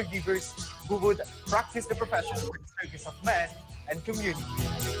nurses and caregivers who would practice the profession for the service of man and community.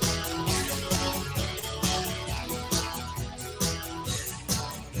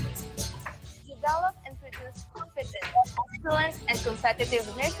 Develop and produce competent, excellent, and competitive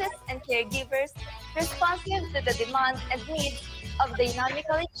nurses and caregivers responsive to the demands and needs of the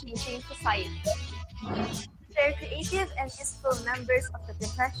dynamically changing society. They're creative and useful members of the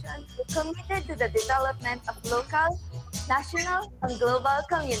profession committed to the development of local, national, and global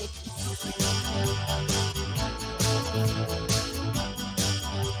communities.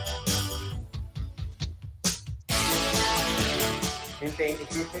 Maintain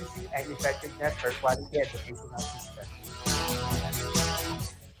efficiency and effectiveness for quality educational system.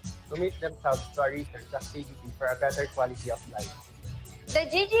 Commit themselves to a research activity for a better quality of life. The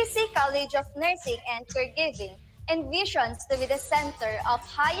GGC College of Nursing and Caregiving envisions to be the center of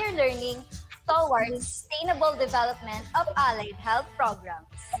higher learning towards sustainable development of allied health programs.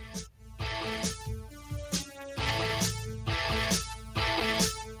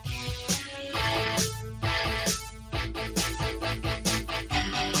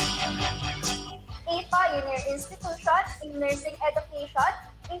 A pioneer institution in nursing education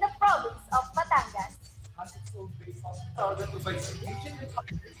in the province of Batangas. Has its own base hospital that provides sufficient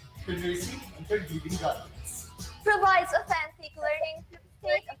resources to nursing and caregiving graduates. Provides authentic learning to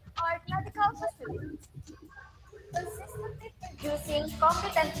state-of-the-art medical facilities. Consistently producing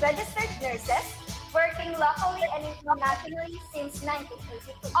competent registered nurses working locally and internationally since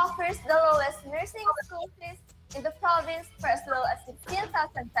 1982. Offers the lowest nursing school fees in the province for as low as 16,000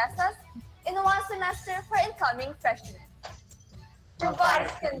 pesos in one semester for incoming freshmen. Provides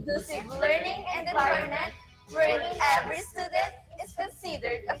conducive learning environment wherein every student is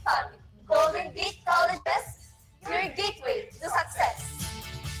considered a family. Golden Gate Colleges, your gateway to success.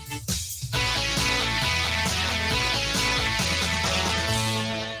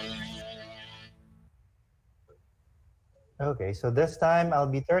 Okay, so this time I'll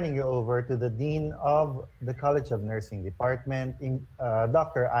be turning you over to the Dean of the College of Nursing Department,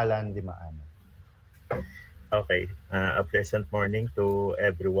 Dr. Alan Dimaan. Okay, a pleasant morning to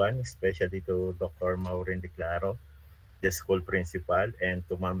everyone, especially to Dr. Maureen Declaro, the school principal, and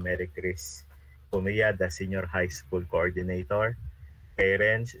to Ma'am Mary Chris Pumilla, the senior high school coordinator,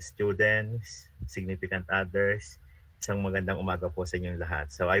 parents, students, significant others. Isang magandang umaga po sa inyong lahat.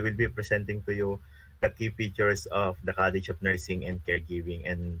 So I will be presenting to you the key features of the College of Nursing and Caregiving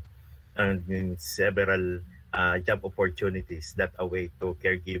and several job opportunities that await to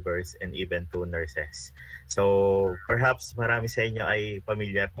caregivers and even to nurses. So perhaps marami sa inyo ay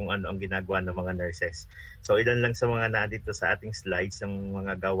familiar kung ano ang ginagawa ng mga nurses. So ilan lang sa mga nandito sa ating slides ng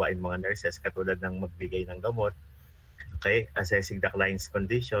mga gawain mga nurses katulad ng magbigay ng gamot, okay, assessing the client's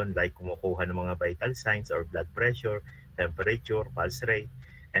condition like kumukuha ng mga vital signs or blood pressure, temperature, pulse rate,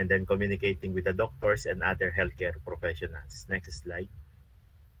 and then communicating with the doctors and other healthcare professionals. Next slide.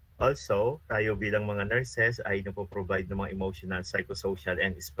 Also, tayo bilang mga nurses ay napoprovide ng mga emotional, psychosocial,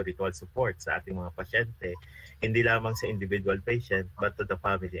 and spiritual support sa ating mga pasyente, hindi lamang sa individual patient, but to the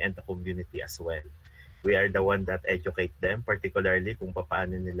family and the community as well. We are the one that educate them, particularly kung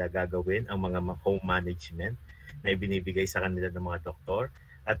paano nila gagawin ang mga home management na ibinibigay sa kanila ng mga doktor.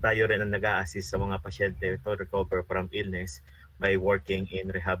 At tayo rin ang nag-a-assist sa mga pasyente to recover from illness by working in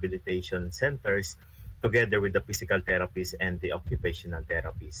rehabilitation centers together with the physical therapists and the occupational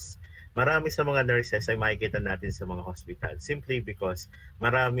therapists. Marami sa mga nurses ay makikita natin sa mga hospital simply because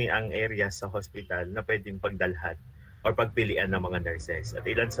marami ang areas sa hospital na pwedeng pagdalhan or pagpilian ng mga nurses. At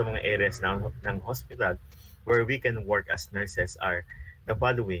ilan sa mga areas ng hospital where we can work as nurses are the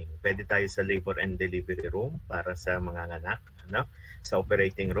following. Pwede tayo sa labor and delivery room para sa mga anak, sa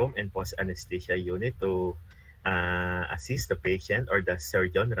operating room and post-anesthesia unit to assist the patient or the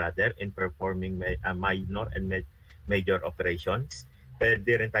surgeon rather in performing minor and major operations. Pwede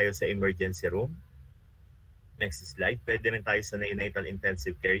rin tayo sa emergency room Next slide. Pwede rin tayo sa neonatal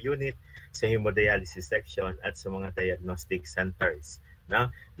intensive care unit, sa hemodialysis section, at sa mga diagnostic centers. No?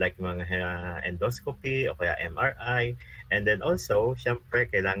 Like mga endoscopy o kaya MRI. And then also, syempre,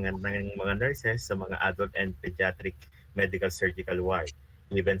 kailangan ng mga nurses sa mga adult and pediatric medical surgical ward,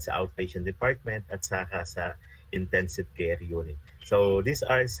 even sa outpatient department at saka sa intensive care unit. So these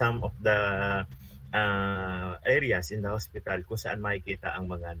are some of the areas in the hospital kung saan makikita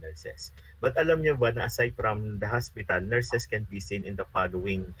ang mga nurses. But alam niyo ba na aside from the hospital, nurses can be seen in the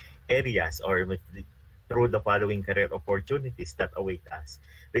following areas or through the following career opportunities that await us.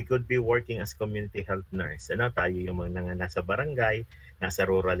 We could be working as community health nurse. Ano, tayo yung mga nasa barangay, nasa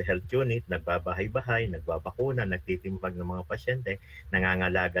rural health unit, nagbabahay-bahay, nagbabakuna, nagtitimbang ng mga pasyente,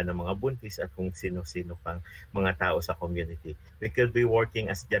 nangangalaga ng mga buntis at kung sino-sino pang mga tao sa community. We could be working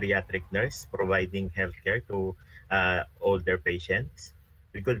as geriatric nurse, providing healthcare to older patients.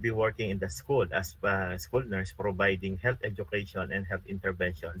 We could be working in the school as school nurse, providing health education and health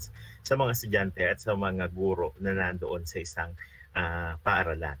interventions sa mga estudyante at sa mga guro na nandoon sa isang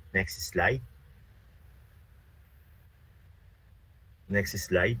paaralan. Next slide. Next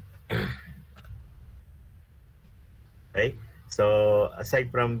slide. Okay. So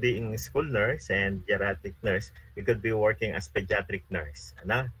aside from being school nurse and geriatric nurse, we could be working as pediatric nurse.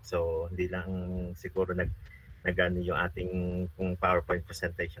 Ano? So hindi lang siguro nagano yung ating PowerPoint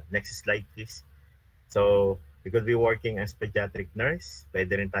presentation. Next slide, please. So, we could be working as pediatric nurse.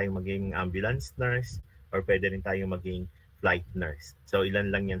 Pwede rin tayong maging ambulance nurse or pwede rin tayong maging flight nurse. So,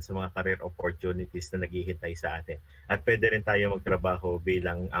 ilan lang yan sa mga career opportunities na naghihintay sa atin. At pwede rin tayo magtrabaho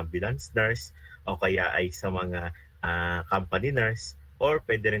bilang ambulance nurse o kaya ay sa mga company nurse or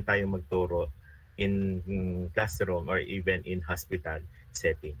pwede rin tayong magturo in classroom or even in hospital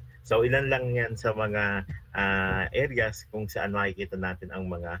setting. So ilan lang yan sa mga areas kung saan makikita natin ang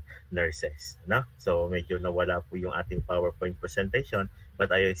mga nurses. No? So medyo nawala po yung ating PowerPoint presentation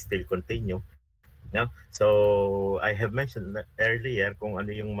but I still continue. No? So I have mentioned earlier kung ano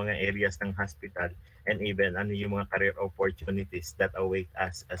yung mga areas ng hospital and even ano yung mga career opportunities that await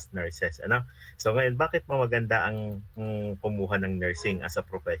us as nurses. Ano? So ngayon, bakit maganda ang kumuha ng nursing as a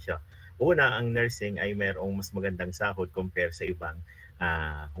profession? Una, ang nursing ay mayroong mas magandang sahod compare sa ibang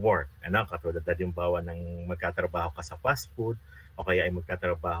work. Ano? Katulad na yung bawa ng magkatrabaho ka sa fast food o kaya ay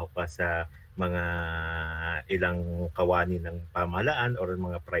magkatrabaho ka sa mga ilang kawani ng pamahalaan or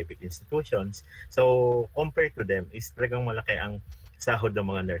mga private institutions. So, compared to them, is talagang malaki ang sahod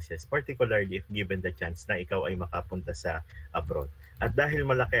ng mga nurses, particularly if given the chance na ikaw ay makapunta sa abroad. At dahil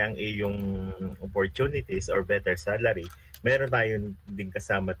malaki ang iyong opportunities or better salary, meron tayong din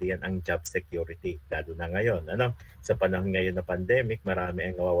kasama diyan ang job security. Lalo na ngayon, ano? Sa panahon ngayon na pandemic, marami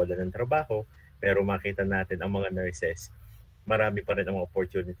ang nawawalan ng trabaho, pero makita natin ang mga nurses, marami pa rin ang mga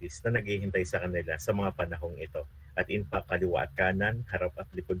opportunities na naghihintay sa kanila sa mga panahong ito. At in fact, kaliwa at kanan, harap at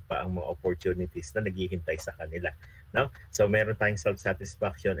likod pa ang mga opportunities na naghihintay sa kanila. No? So meron tayong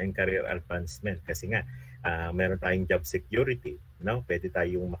self-satisfaction and career advancement kasi nga meron tayong job security. No? Pwede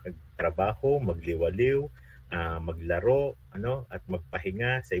tayong makagtrabaho, magliwaliw, maglaro, ano, at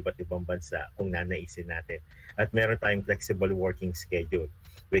magpahinga sa iba't ibang bansa kung nanaisin natin. At meron tayong flexible working schedule.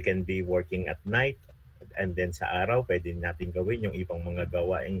 We can be working at night, and then sa araw, pwede natin gawin yung ibang mga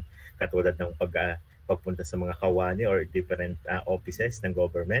gawain katulad ng pagpunta sa mga kawani or different offices ng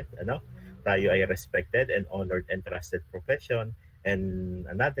government. Ano? Tayo ay respected and honored and trusted profession. And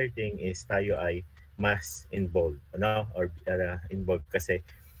another thing is tayo ay mas involved. Ano? Or involved kasi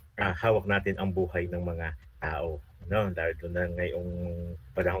hawak natin ang buhay ng mga tao. No? Dahil na ngayong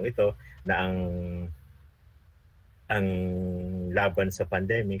panahon ito na ang laban sa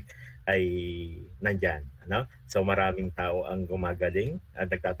pandemic ay nandyan. Ano? So maraming tao ang gumagaling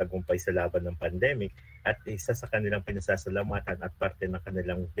at nagtatagumpay sa laban ng pandemic at isa sa kanilang pinasasalamatan at parte ng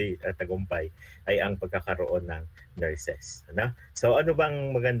kanilang tagumpay ay ang pagkakaroon ng nurses. Ano? So ano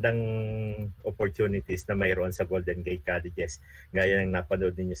bang magandang opportunities na mayroon sa Golden Gate Colleges gaya ng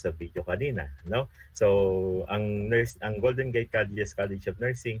napanood niyo sa video kanina, no? So ang Golden Gate Colleges College of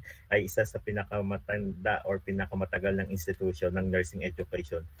Nursing ay isa sa pinakamatanda or pinakamatagal ng institution ng nursing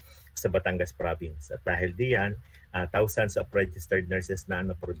education sa Batangas Province. At dahil diyan, thousands of registered nurses na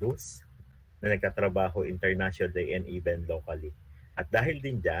na-produce na nagtatrabaho internationally and even locally. At dahil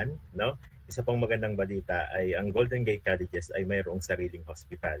din diyan, no, isa pang magandang balita ay ang Golden Gate Colleges ay mayroong sariling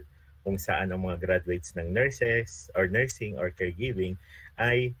hospital kung saan ang mga graduates ng nurses or nursing or caregiving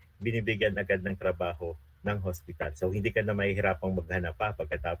ay binibigyan agad ng trabaho ng hospital. So hindi ka na mahihirapang maghanap pa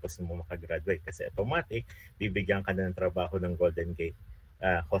pagkatapos mo makagraduate kasi automatic bibigyan ka na ng trabaho ng Golden Gate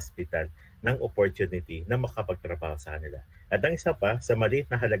hospital ng opportunity na makapagtrabaho sa kanila. At ang isa pa, sa maliit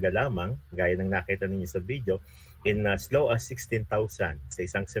na halaga lamang, gaya ng nakita ninyo sa video, in as low as 16,000 sa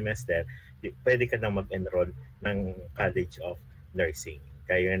isang semester, pwede ka na mag-enroll ng College of Nursing.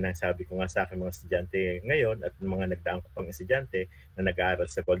 Kaya na sabi ko nga sa akin mga estudyante ngayon at mga nagdaang ko pang estudyante na nag-aaral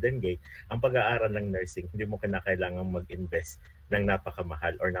sa Golden Gate, ang pag-aaral ng nursing, hindi mo kinakailangan mag-invest ng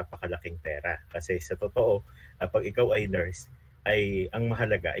napakamahal or napakalaking pera. Kasi sa totoo, pag ikaw ay nurse, ay ang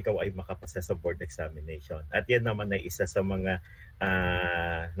mahalaga, ikaw ay makapasa sa board examination. At yan naman ay isa sa mga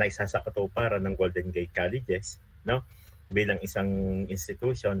naisasakatuparan ng Golden Gate Colleges, no? Bilang isang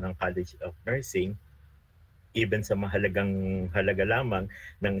institution ng College of Nursing, even sa halaga lamang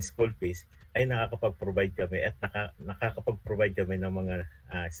ng school fees, ay nakakapag-provide kami at nakakapag-provide kami ng mga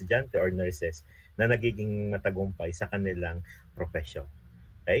estudyante or nurses na nagiging matagumpay sa kanilang profession.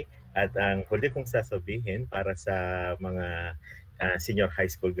 Okay? At ang huli kong sasabihin para sa mga senior high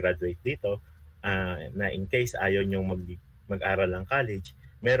school graduate dito, na in case ayaw nyong mag-aral ng college,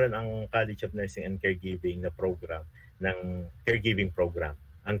 meron ang College of Nursing and Caregiving na program ng caregiving program.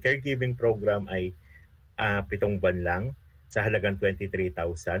 Ang caregiving program ay 7 buwan lang sa halagang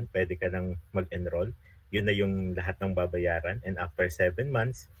 23,000, pwede ka nang mag-enroll. Yun na yung lahat ng babayaran. And after 7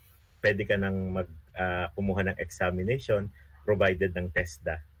 months, pwede ka nang kumuha ng examination provided ng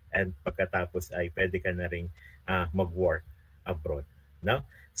TESDA. And pagkatapos ay pwede ka na rin mag-work abroad. No?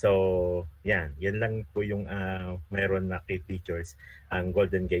 So, yan lang po yung meron na key features ang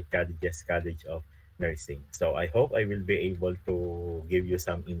Golden Gate Colleges College of Nursing. So, I hope I will be able to give you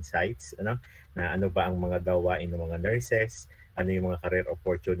some insights, na ano ba ang mga gawain ng mga nurses, ano yung mga career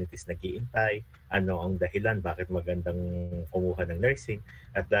opportunities na nag-iintay, ano ang dahilan bakit magandang kumuha ng nursing,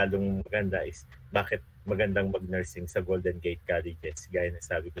 at lalong maganda is bakit magandang mag-nursing sa Golden Gate Colleges. Gaya na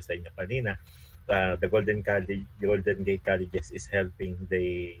sabi ko sa inyo kanina, the Golden Gate Colleges is helping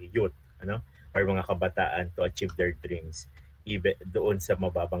the youth, or mga kabataan to achieve their dreams even doon sa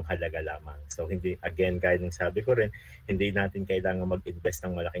mababang halaga lamang. So hindi, again, gaya ng sabi ko rin, hindi natin kailangan mag-invest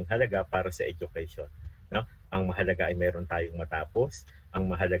ng malaking halaga para sa education. No? Ang mahalaga ay meron tayong matapos, ang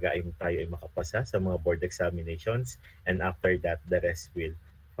mahalaga ay tayo ay makapasa sa mga board examinations, and after that, the rest will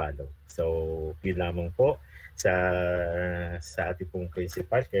follow. So, yun lamang po sa ating pong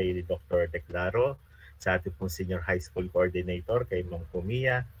principal, kay Dr. Declaro, sa ating pong senior high school coordinator, kay Ma'am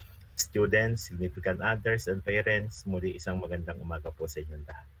Kumia, students, significant others, and parents, muli isang magandang umaga po sa inyong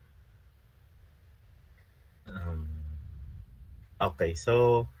lahat. Okay,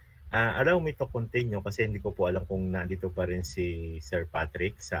 so allow me to continue kasi hindi ko po alam kung nandito pa rin si Sir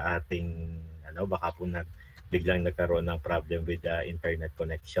Patrick sa ating, baka po biglang nagkaroon ng problem with the internet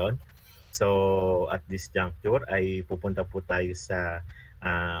connection. So at this juncture ay pupunta po tayo sa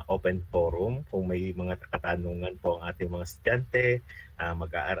open forum kung may mga katanungan po ang ating mga estudyante,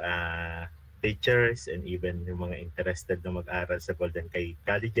 teachers, and even yung mga interested na mag-aral sa Golden Gate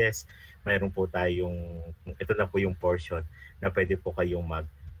Colleges. Mayroon po tayong, ito na po yung portion na pwede po kayong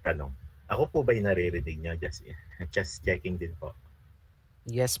magtanong. Ako po ba yung naririnig nyo? Just checking din po.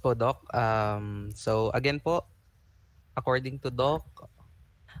 Yes po, Doc. So again po, according to Doc,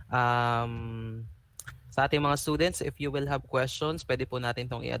 sa ating mga students, if you will have questions, pwede po natin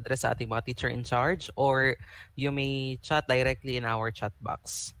itong i-address sa ating mga teacher in charge, or you may chat directly in our chat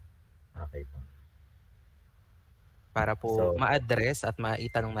box. Okay po. Para po ma-address at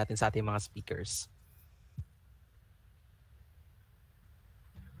maitanong natin sa ating mga speakers.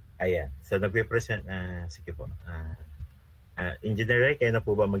 Ayan. So nagpe-present, sige po. Engineer Ray, kayo na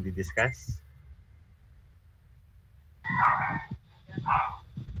po ba magdi-discuss?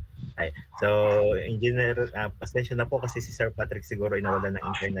 Ay, so Engineer, pasensya na po kasi si Sir Patrick siguro ay nawala ng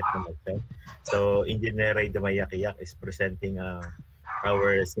internet connection. So Engineer Ray Dumayakiyak is presenting our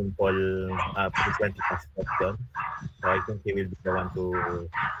simple presenting question. So I think he will be the one to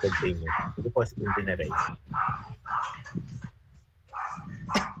continue. Ito po si Engineer Ray.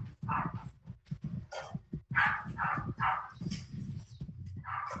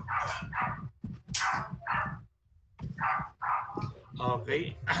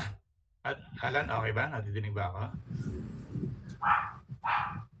 Okay. Alan, okay ba? Nadidinig ba ako?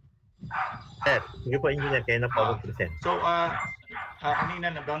 Sir, sige po, Engineer, kayo na po mag-present. So,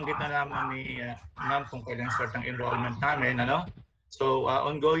 kanina nabanggit na naman ni Ma'am kung kailan start ang enrollment namin, So,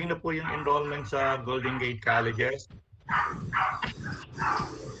 ongoing na po yung enrollment sa Golden Gate Colleges.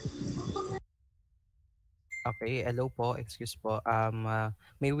 Okay, hello po, excuse po.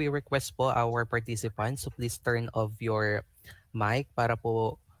 May we request po our participants to please turn off your mic para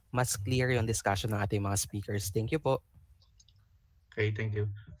po mas clear yung discussion ng ating mga speakers. Thank you po. Okay, thank you.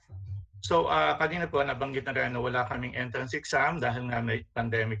 So, kanina po nabanggit na rin na wala kaming entrance exam dahil nga may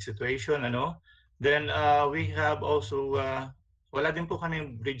pandemic situation, ano. Then, we have also, wala din po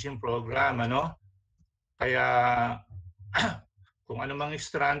kaming bridging program, ano. Kaya, kung anumang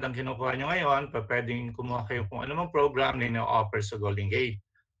strand ang kinukuha nyo ngayon, pwedeng kumuha kayo kung anumang program na ino-offer sa Golden Gate.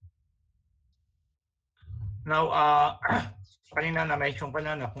 Now, kanina na-mention ko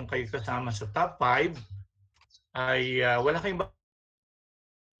na kung kayo kasama sa top 5, ay wala kayong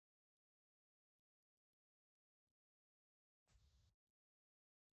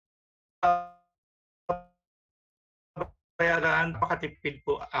bayaran, pakatipid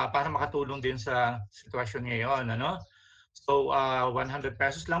po para makatulong din sa sitwasyon ngayon, ano? So, 100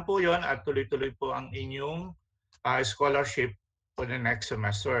 pesos lang po 'yon at tuloy-tuloy po ang inyong scholarship for the next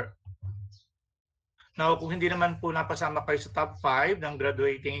semester. Now, kung hindi naman po napasama kayo sa top 5 ng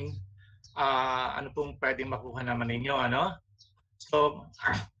graduating, ano pong pwedeng makuha naman ninyo, ano? So,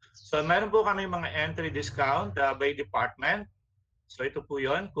 so meron po kami mga entry discount by department. So ito po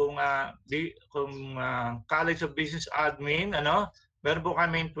 'yon kung College of Business Admin, ano, meron po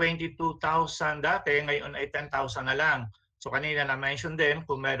kami 22,000 dati, ngayon ay 10,000 na lang. So kanina na mention din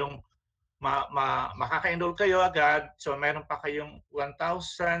kung merong makaka-enroll kayo agad, so meron pa kayong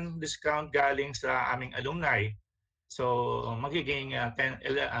 1,000 discount galing sa aming alumni. So magiging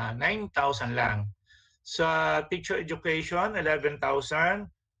 9,000 lang. Sa teacher education, 11,000.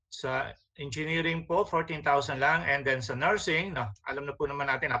 Sa engineering po, 14,000 lang. And then sa nursing, alam na po naman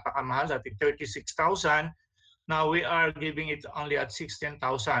natin, napakamahal, dati 36,000. Now we are giving it only at 16,000.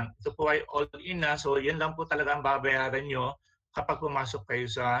 Ito po ay all-in na. So yan lang po talaga ang babayaran nyo kapag pumasok kayo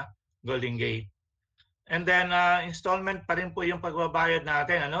sa Golden Gate. And then installment pa rin po yung pagbabayad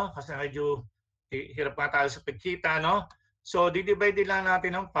natin, ano? Kasi medyo hirap nga tayo sa pagkita, no? So di-divide lang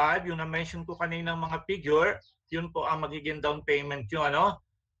natin ng 5, yung na-mention ko kanina mga figure, yun po ang magiging down payment nyo, ano?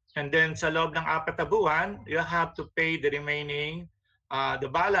 And then sa loob ng 4 na buwan, you have to pay the remaining, the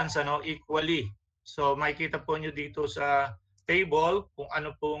balance, ano, equally. So makikita po nyo dito sa table kung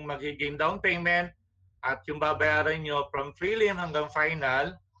ano pong magiging down payment at yung babayaran nyo from prelim hanggang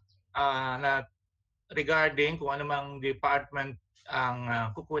final na regarding kung ano mang department ang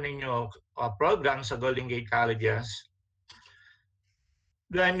kukunin nyo program sa Golden Gate Colleges.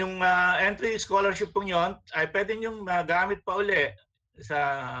 Then yung entry scholarship po yun ay pwede nyo magamit pa uli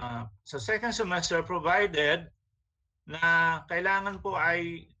sa second semester provided na kailangan po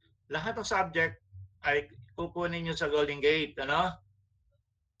ay lahat ng subject ay kukunin nyo sa Golden Gate, ano?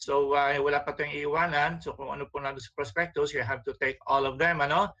 So wala pa tayong iiwanan. So kung ano po nandun sa prospectus, you have to take all of them,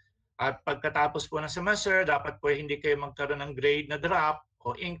 ano? At pagkatapos po ng semester, dapat po hindi kayo magkaroon ng grade na drop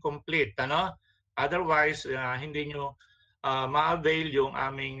o incomplete, ano? Otherwise, hindi nyo ma-avail yung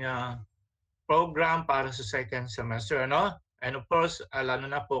aming program para sa second semester, no? And of course, lalo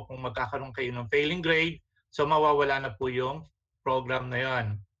na po kung magkakaroon kayo ng failing grade, so mawawala na po yung program na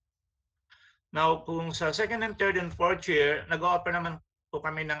yon. Now, kung sa second and third and fourth year, nag-offer naman po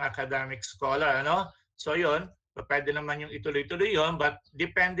kami ng academic scholar, ano? So yon, pwede naman yung ituloy-tuloy yon, but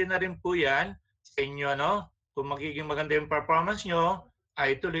depende na rin po yan sa inyo, no? Kung magiging maganda yung performance nyo,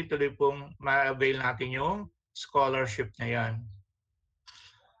 ay tuloy-tuloy pong ma-avail natin yung scholarship na yan.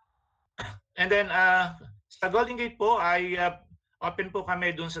 And then, sa Golden Gate po ay open po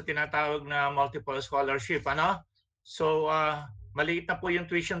kami dun sa tinatawag na multiple scholarship, ano? So, maliit na po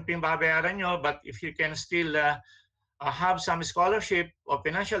yung tuition fee babayaran nyo, but if you can still have some scholarship o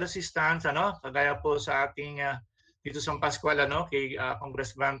financial assistance, ano? Kagaya po sa ating dito sa Pascual, ano? Kay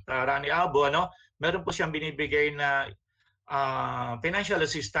Congressman Rani Albo, ano? Meron po siyang binibigay na financial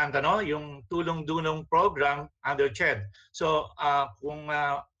assistant, ano, yung tulong-dunong program under CHED. So kung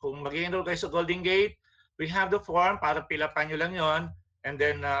mag-enroll kayo sa Golden Gate, we have the form para pilapan nyo lang yon. And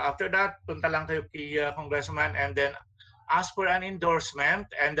then after that, punta lang kayo kay Congressman and then ask for an endorsement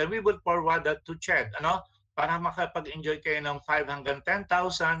and then we will forward that to CHED, ano, para makapag-enjoy kayo ng 5 hanggang 10,000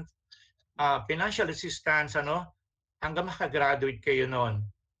 financial assistance, ano, hanggang makagraduate kayo noon.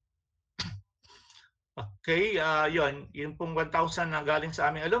 Okay, yun pong 1,000 na galing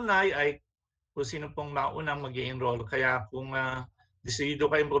sa aming alumni ay kung sino pong maunang mag-enroll. Kaya kung decidido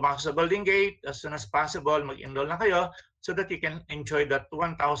kayong pumasok sa Golden Gate, as soon as possible, mag-enroll na kayo so that you can enjoy that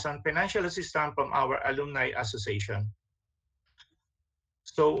 1,000 financial assistance from our Alumni Association.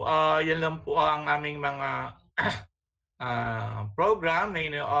 So, yan lang po ang aming mga program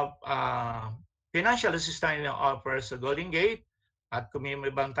na financial assistance na offer sa Golden Gate. At kung may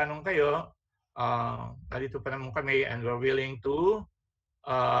ibang tanong kayo, nandito pa naman kami and we're willing to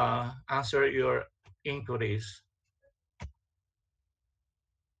answer your inquiries.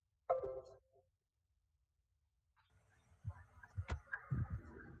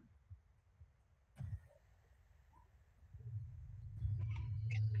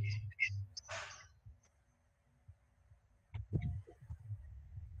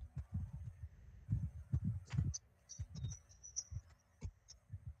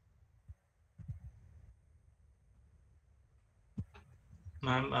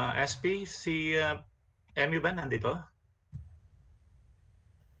 Ma'am SP, si Emmy ba nandito?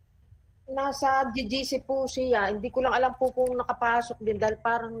 Nasa GGC po siya. Hindi ko lang alam po kung nakapasok din dahil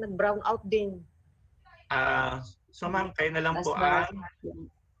parang nag-brown out din. So ma'am, kayo na lang po ang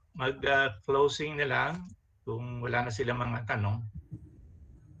mag-closing na lang kung wala na sila mga tanong.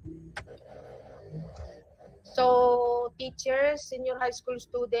 So, teachers, senior high school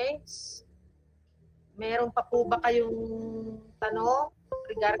students, meron pa po ba kayong tanong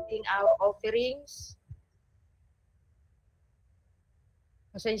regarding our offerings?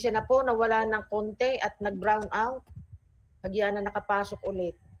 Pasensya na po, nawala ng konti at nag-brown out. Kaya na nakapasok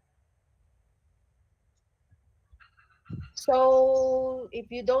ulit. So,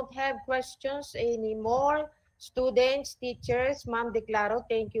 if you don't have questions anymore, students, teachers, Ma'am Declaro,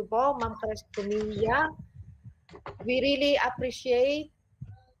 thank you po, Ma'am Crestomilla. We really appreciate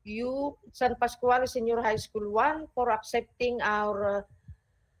you, San Pascual Senior High School 1, for accepting our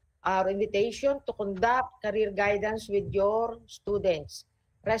invitation to conduct career guidance with your students.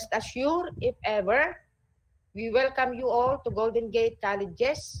 Rest assured, if ever, we welcome you all to Golden Gate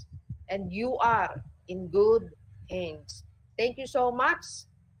Colleges, and you are in good hands. Thank you so much.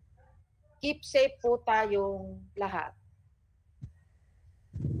 Keep safe po tayong lahat.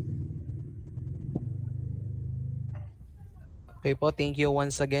 Okay po, thank you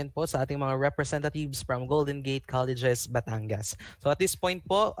once again po sa ating mga representatives from Golden Gate Colleges, Batangas. So at this point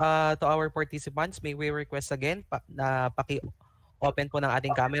po, to our participants, may we request again na paki-open po ng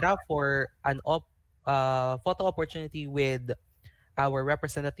ating camera for an photo opportunity with our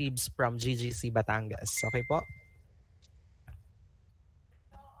representatives from GGC Batangas. Okay po?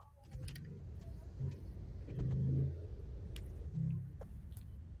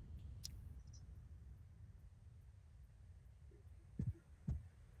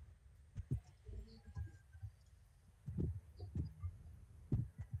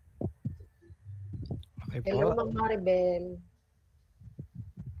 Okay Hello, po. Ma'am Maribel.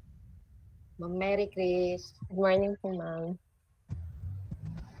 Ma'am Mary Chris. Good morning po, ma'am.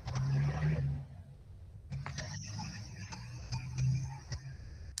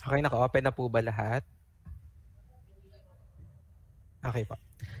 Okay, naka-open na po ba lahat? Okay po.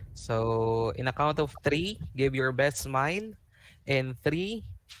 So, in a count of 3, give your best smile. In 3,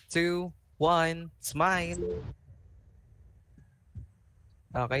 2, 1, smile.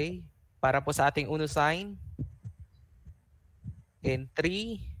 Okay. Para po sa ating uno sign. In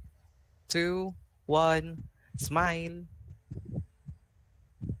 3, 2, 1, smile.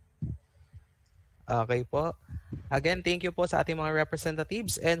 Okay po. Again, thank you po sa ating mga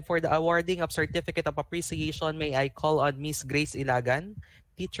representatives. And for the awarding of Certificate of Appreciation, may I call on Miss Grace Ilagan,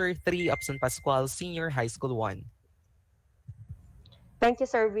 Teacher 3 of San Pascual Senior High School 1. Thank you,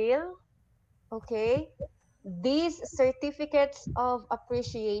 Sir Will. Okay. These certificates of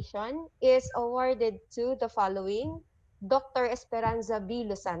appreciation is awarded to the following: Dr. Esperanza B.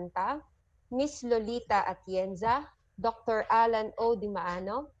 Losanta, Miss Lolita Atienza, Dr. Alan O. Di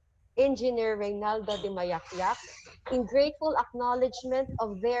Maano, Engineer Reynaldo Di Mayakyak, in grateful acknowledgement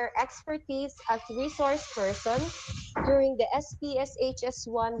of their expertise as resource persons during the SPSHS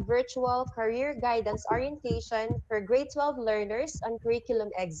 1 Virtual Career Guidance Orientation for Grade 12 learners on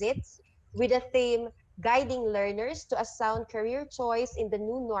curriculum exits with the theme Guiding Learners to a Sound Career Choice in the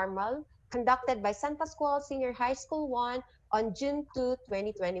New Normal, conducted by San Pascual Senior High School 1 on June 2,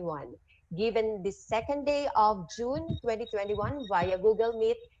 2021. Given the second day of June 2021 via Google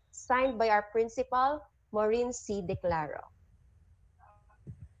Meet, signed by our principal, Maureen C. Declaro.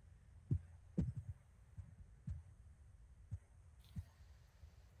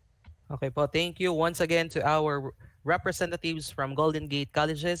 Okay po, thank you once again to our representatives from Golden Gate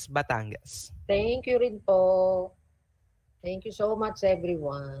Colleges, Batangas. Thank you rin po. Thank you so much,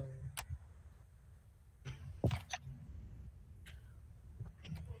 everyone.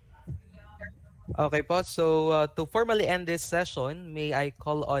 Okay po, so to formally end this session, may I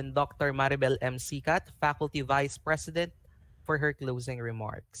call on Dr. Maribel M. Sicat, Faculty Vice President, for her closing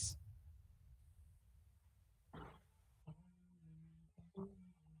remarks.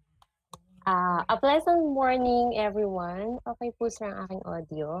 A pleasant morning, everyone. Okay po sir ang aking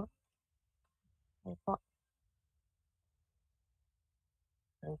audio. Okay po.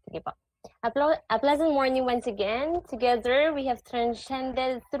 Sige po. A pleasant morning once again. Together, we have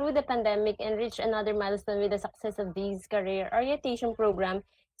transcended through the pandemic and reached another milestone with the success of this career orientation program,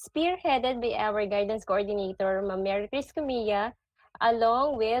 spearheaded by our guidance coordinator, Ma'am Mary Chris Camilla,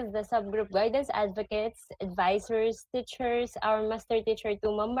 along with the subgroup guidance advocates, advisors, teachers, our master teacher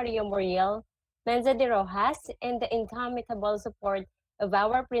to Ma'am Maria Moriel, Menza de Rojas, and the indomitable support of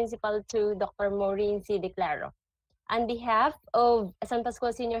our principal to Dr. Maureen C. Declaro. On behalf of San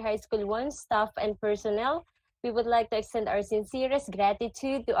Pascual Senior High School 1 staff and personnel, we would like to extend our sincerest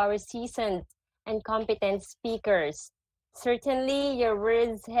gratitude to our seasoned and competent speakers. Certainly, your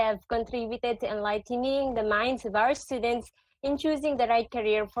words have contributed to enlightening the minds of our students in choosing the right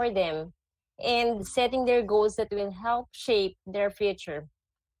career for them and setting their goals that will help shape their future.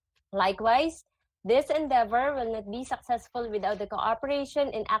 Likewise, this endeavor will not be successful without the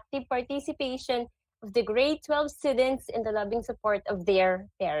cooperation and active participation of the grade 12 students and the loving support of their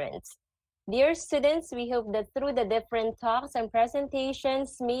parents. Dear students, we hope that through the different talks and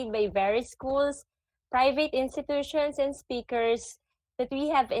presentations made by various schools, private institutions, and speakers that we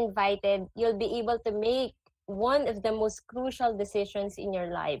have invited, you'll be able to make one of the most crucial decisions in your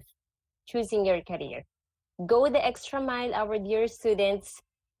life, choosing your career. Go the extra mile, our dear students.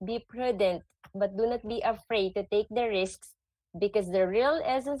 Be prudent, but do not be afraid to take the risks because the real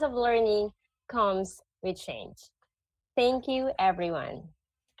essence of learning comes with change. Thank you, everyone.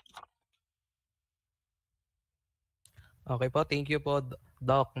 Okay po, thank you po,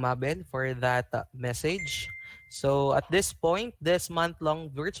 Doc Mabel, for that message. So at this point, this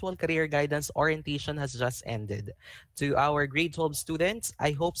month-long virtual career guidance orientation has just ended. To our grade 12 students,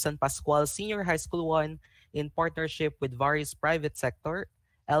 I hope San Pascual Senior High School 1, in partnership with various private sector,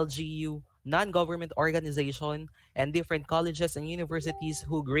 LGU, non-government organization, and different colleges and universities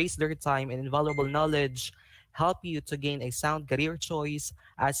who grace their time and invaluable knowledge, help you to gain a sound career choice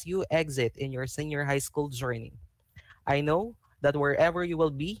as you exit in your senior high school journey. I know that wherever you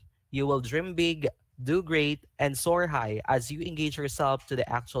will be, you will dream big, do great, and soar high as you engage yourself to the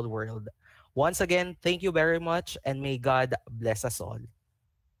actual world. Once again, thank you very much, and may God bless us all.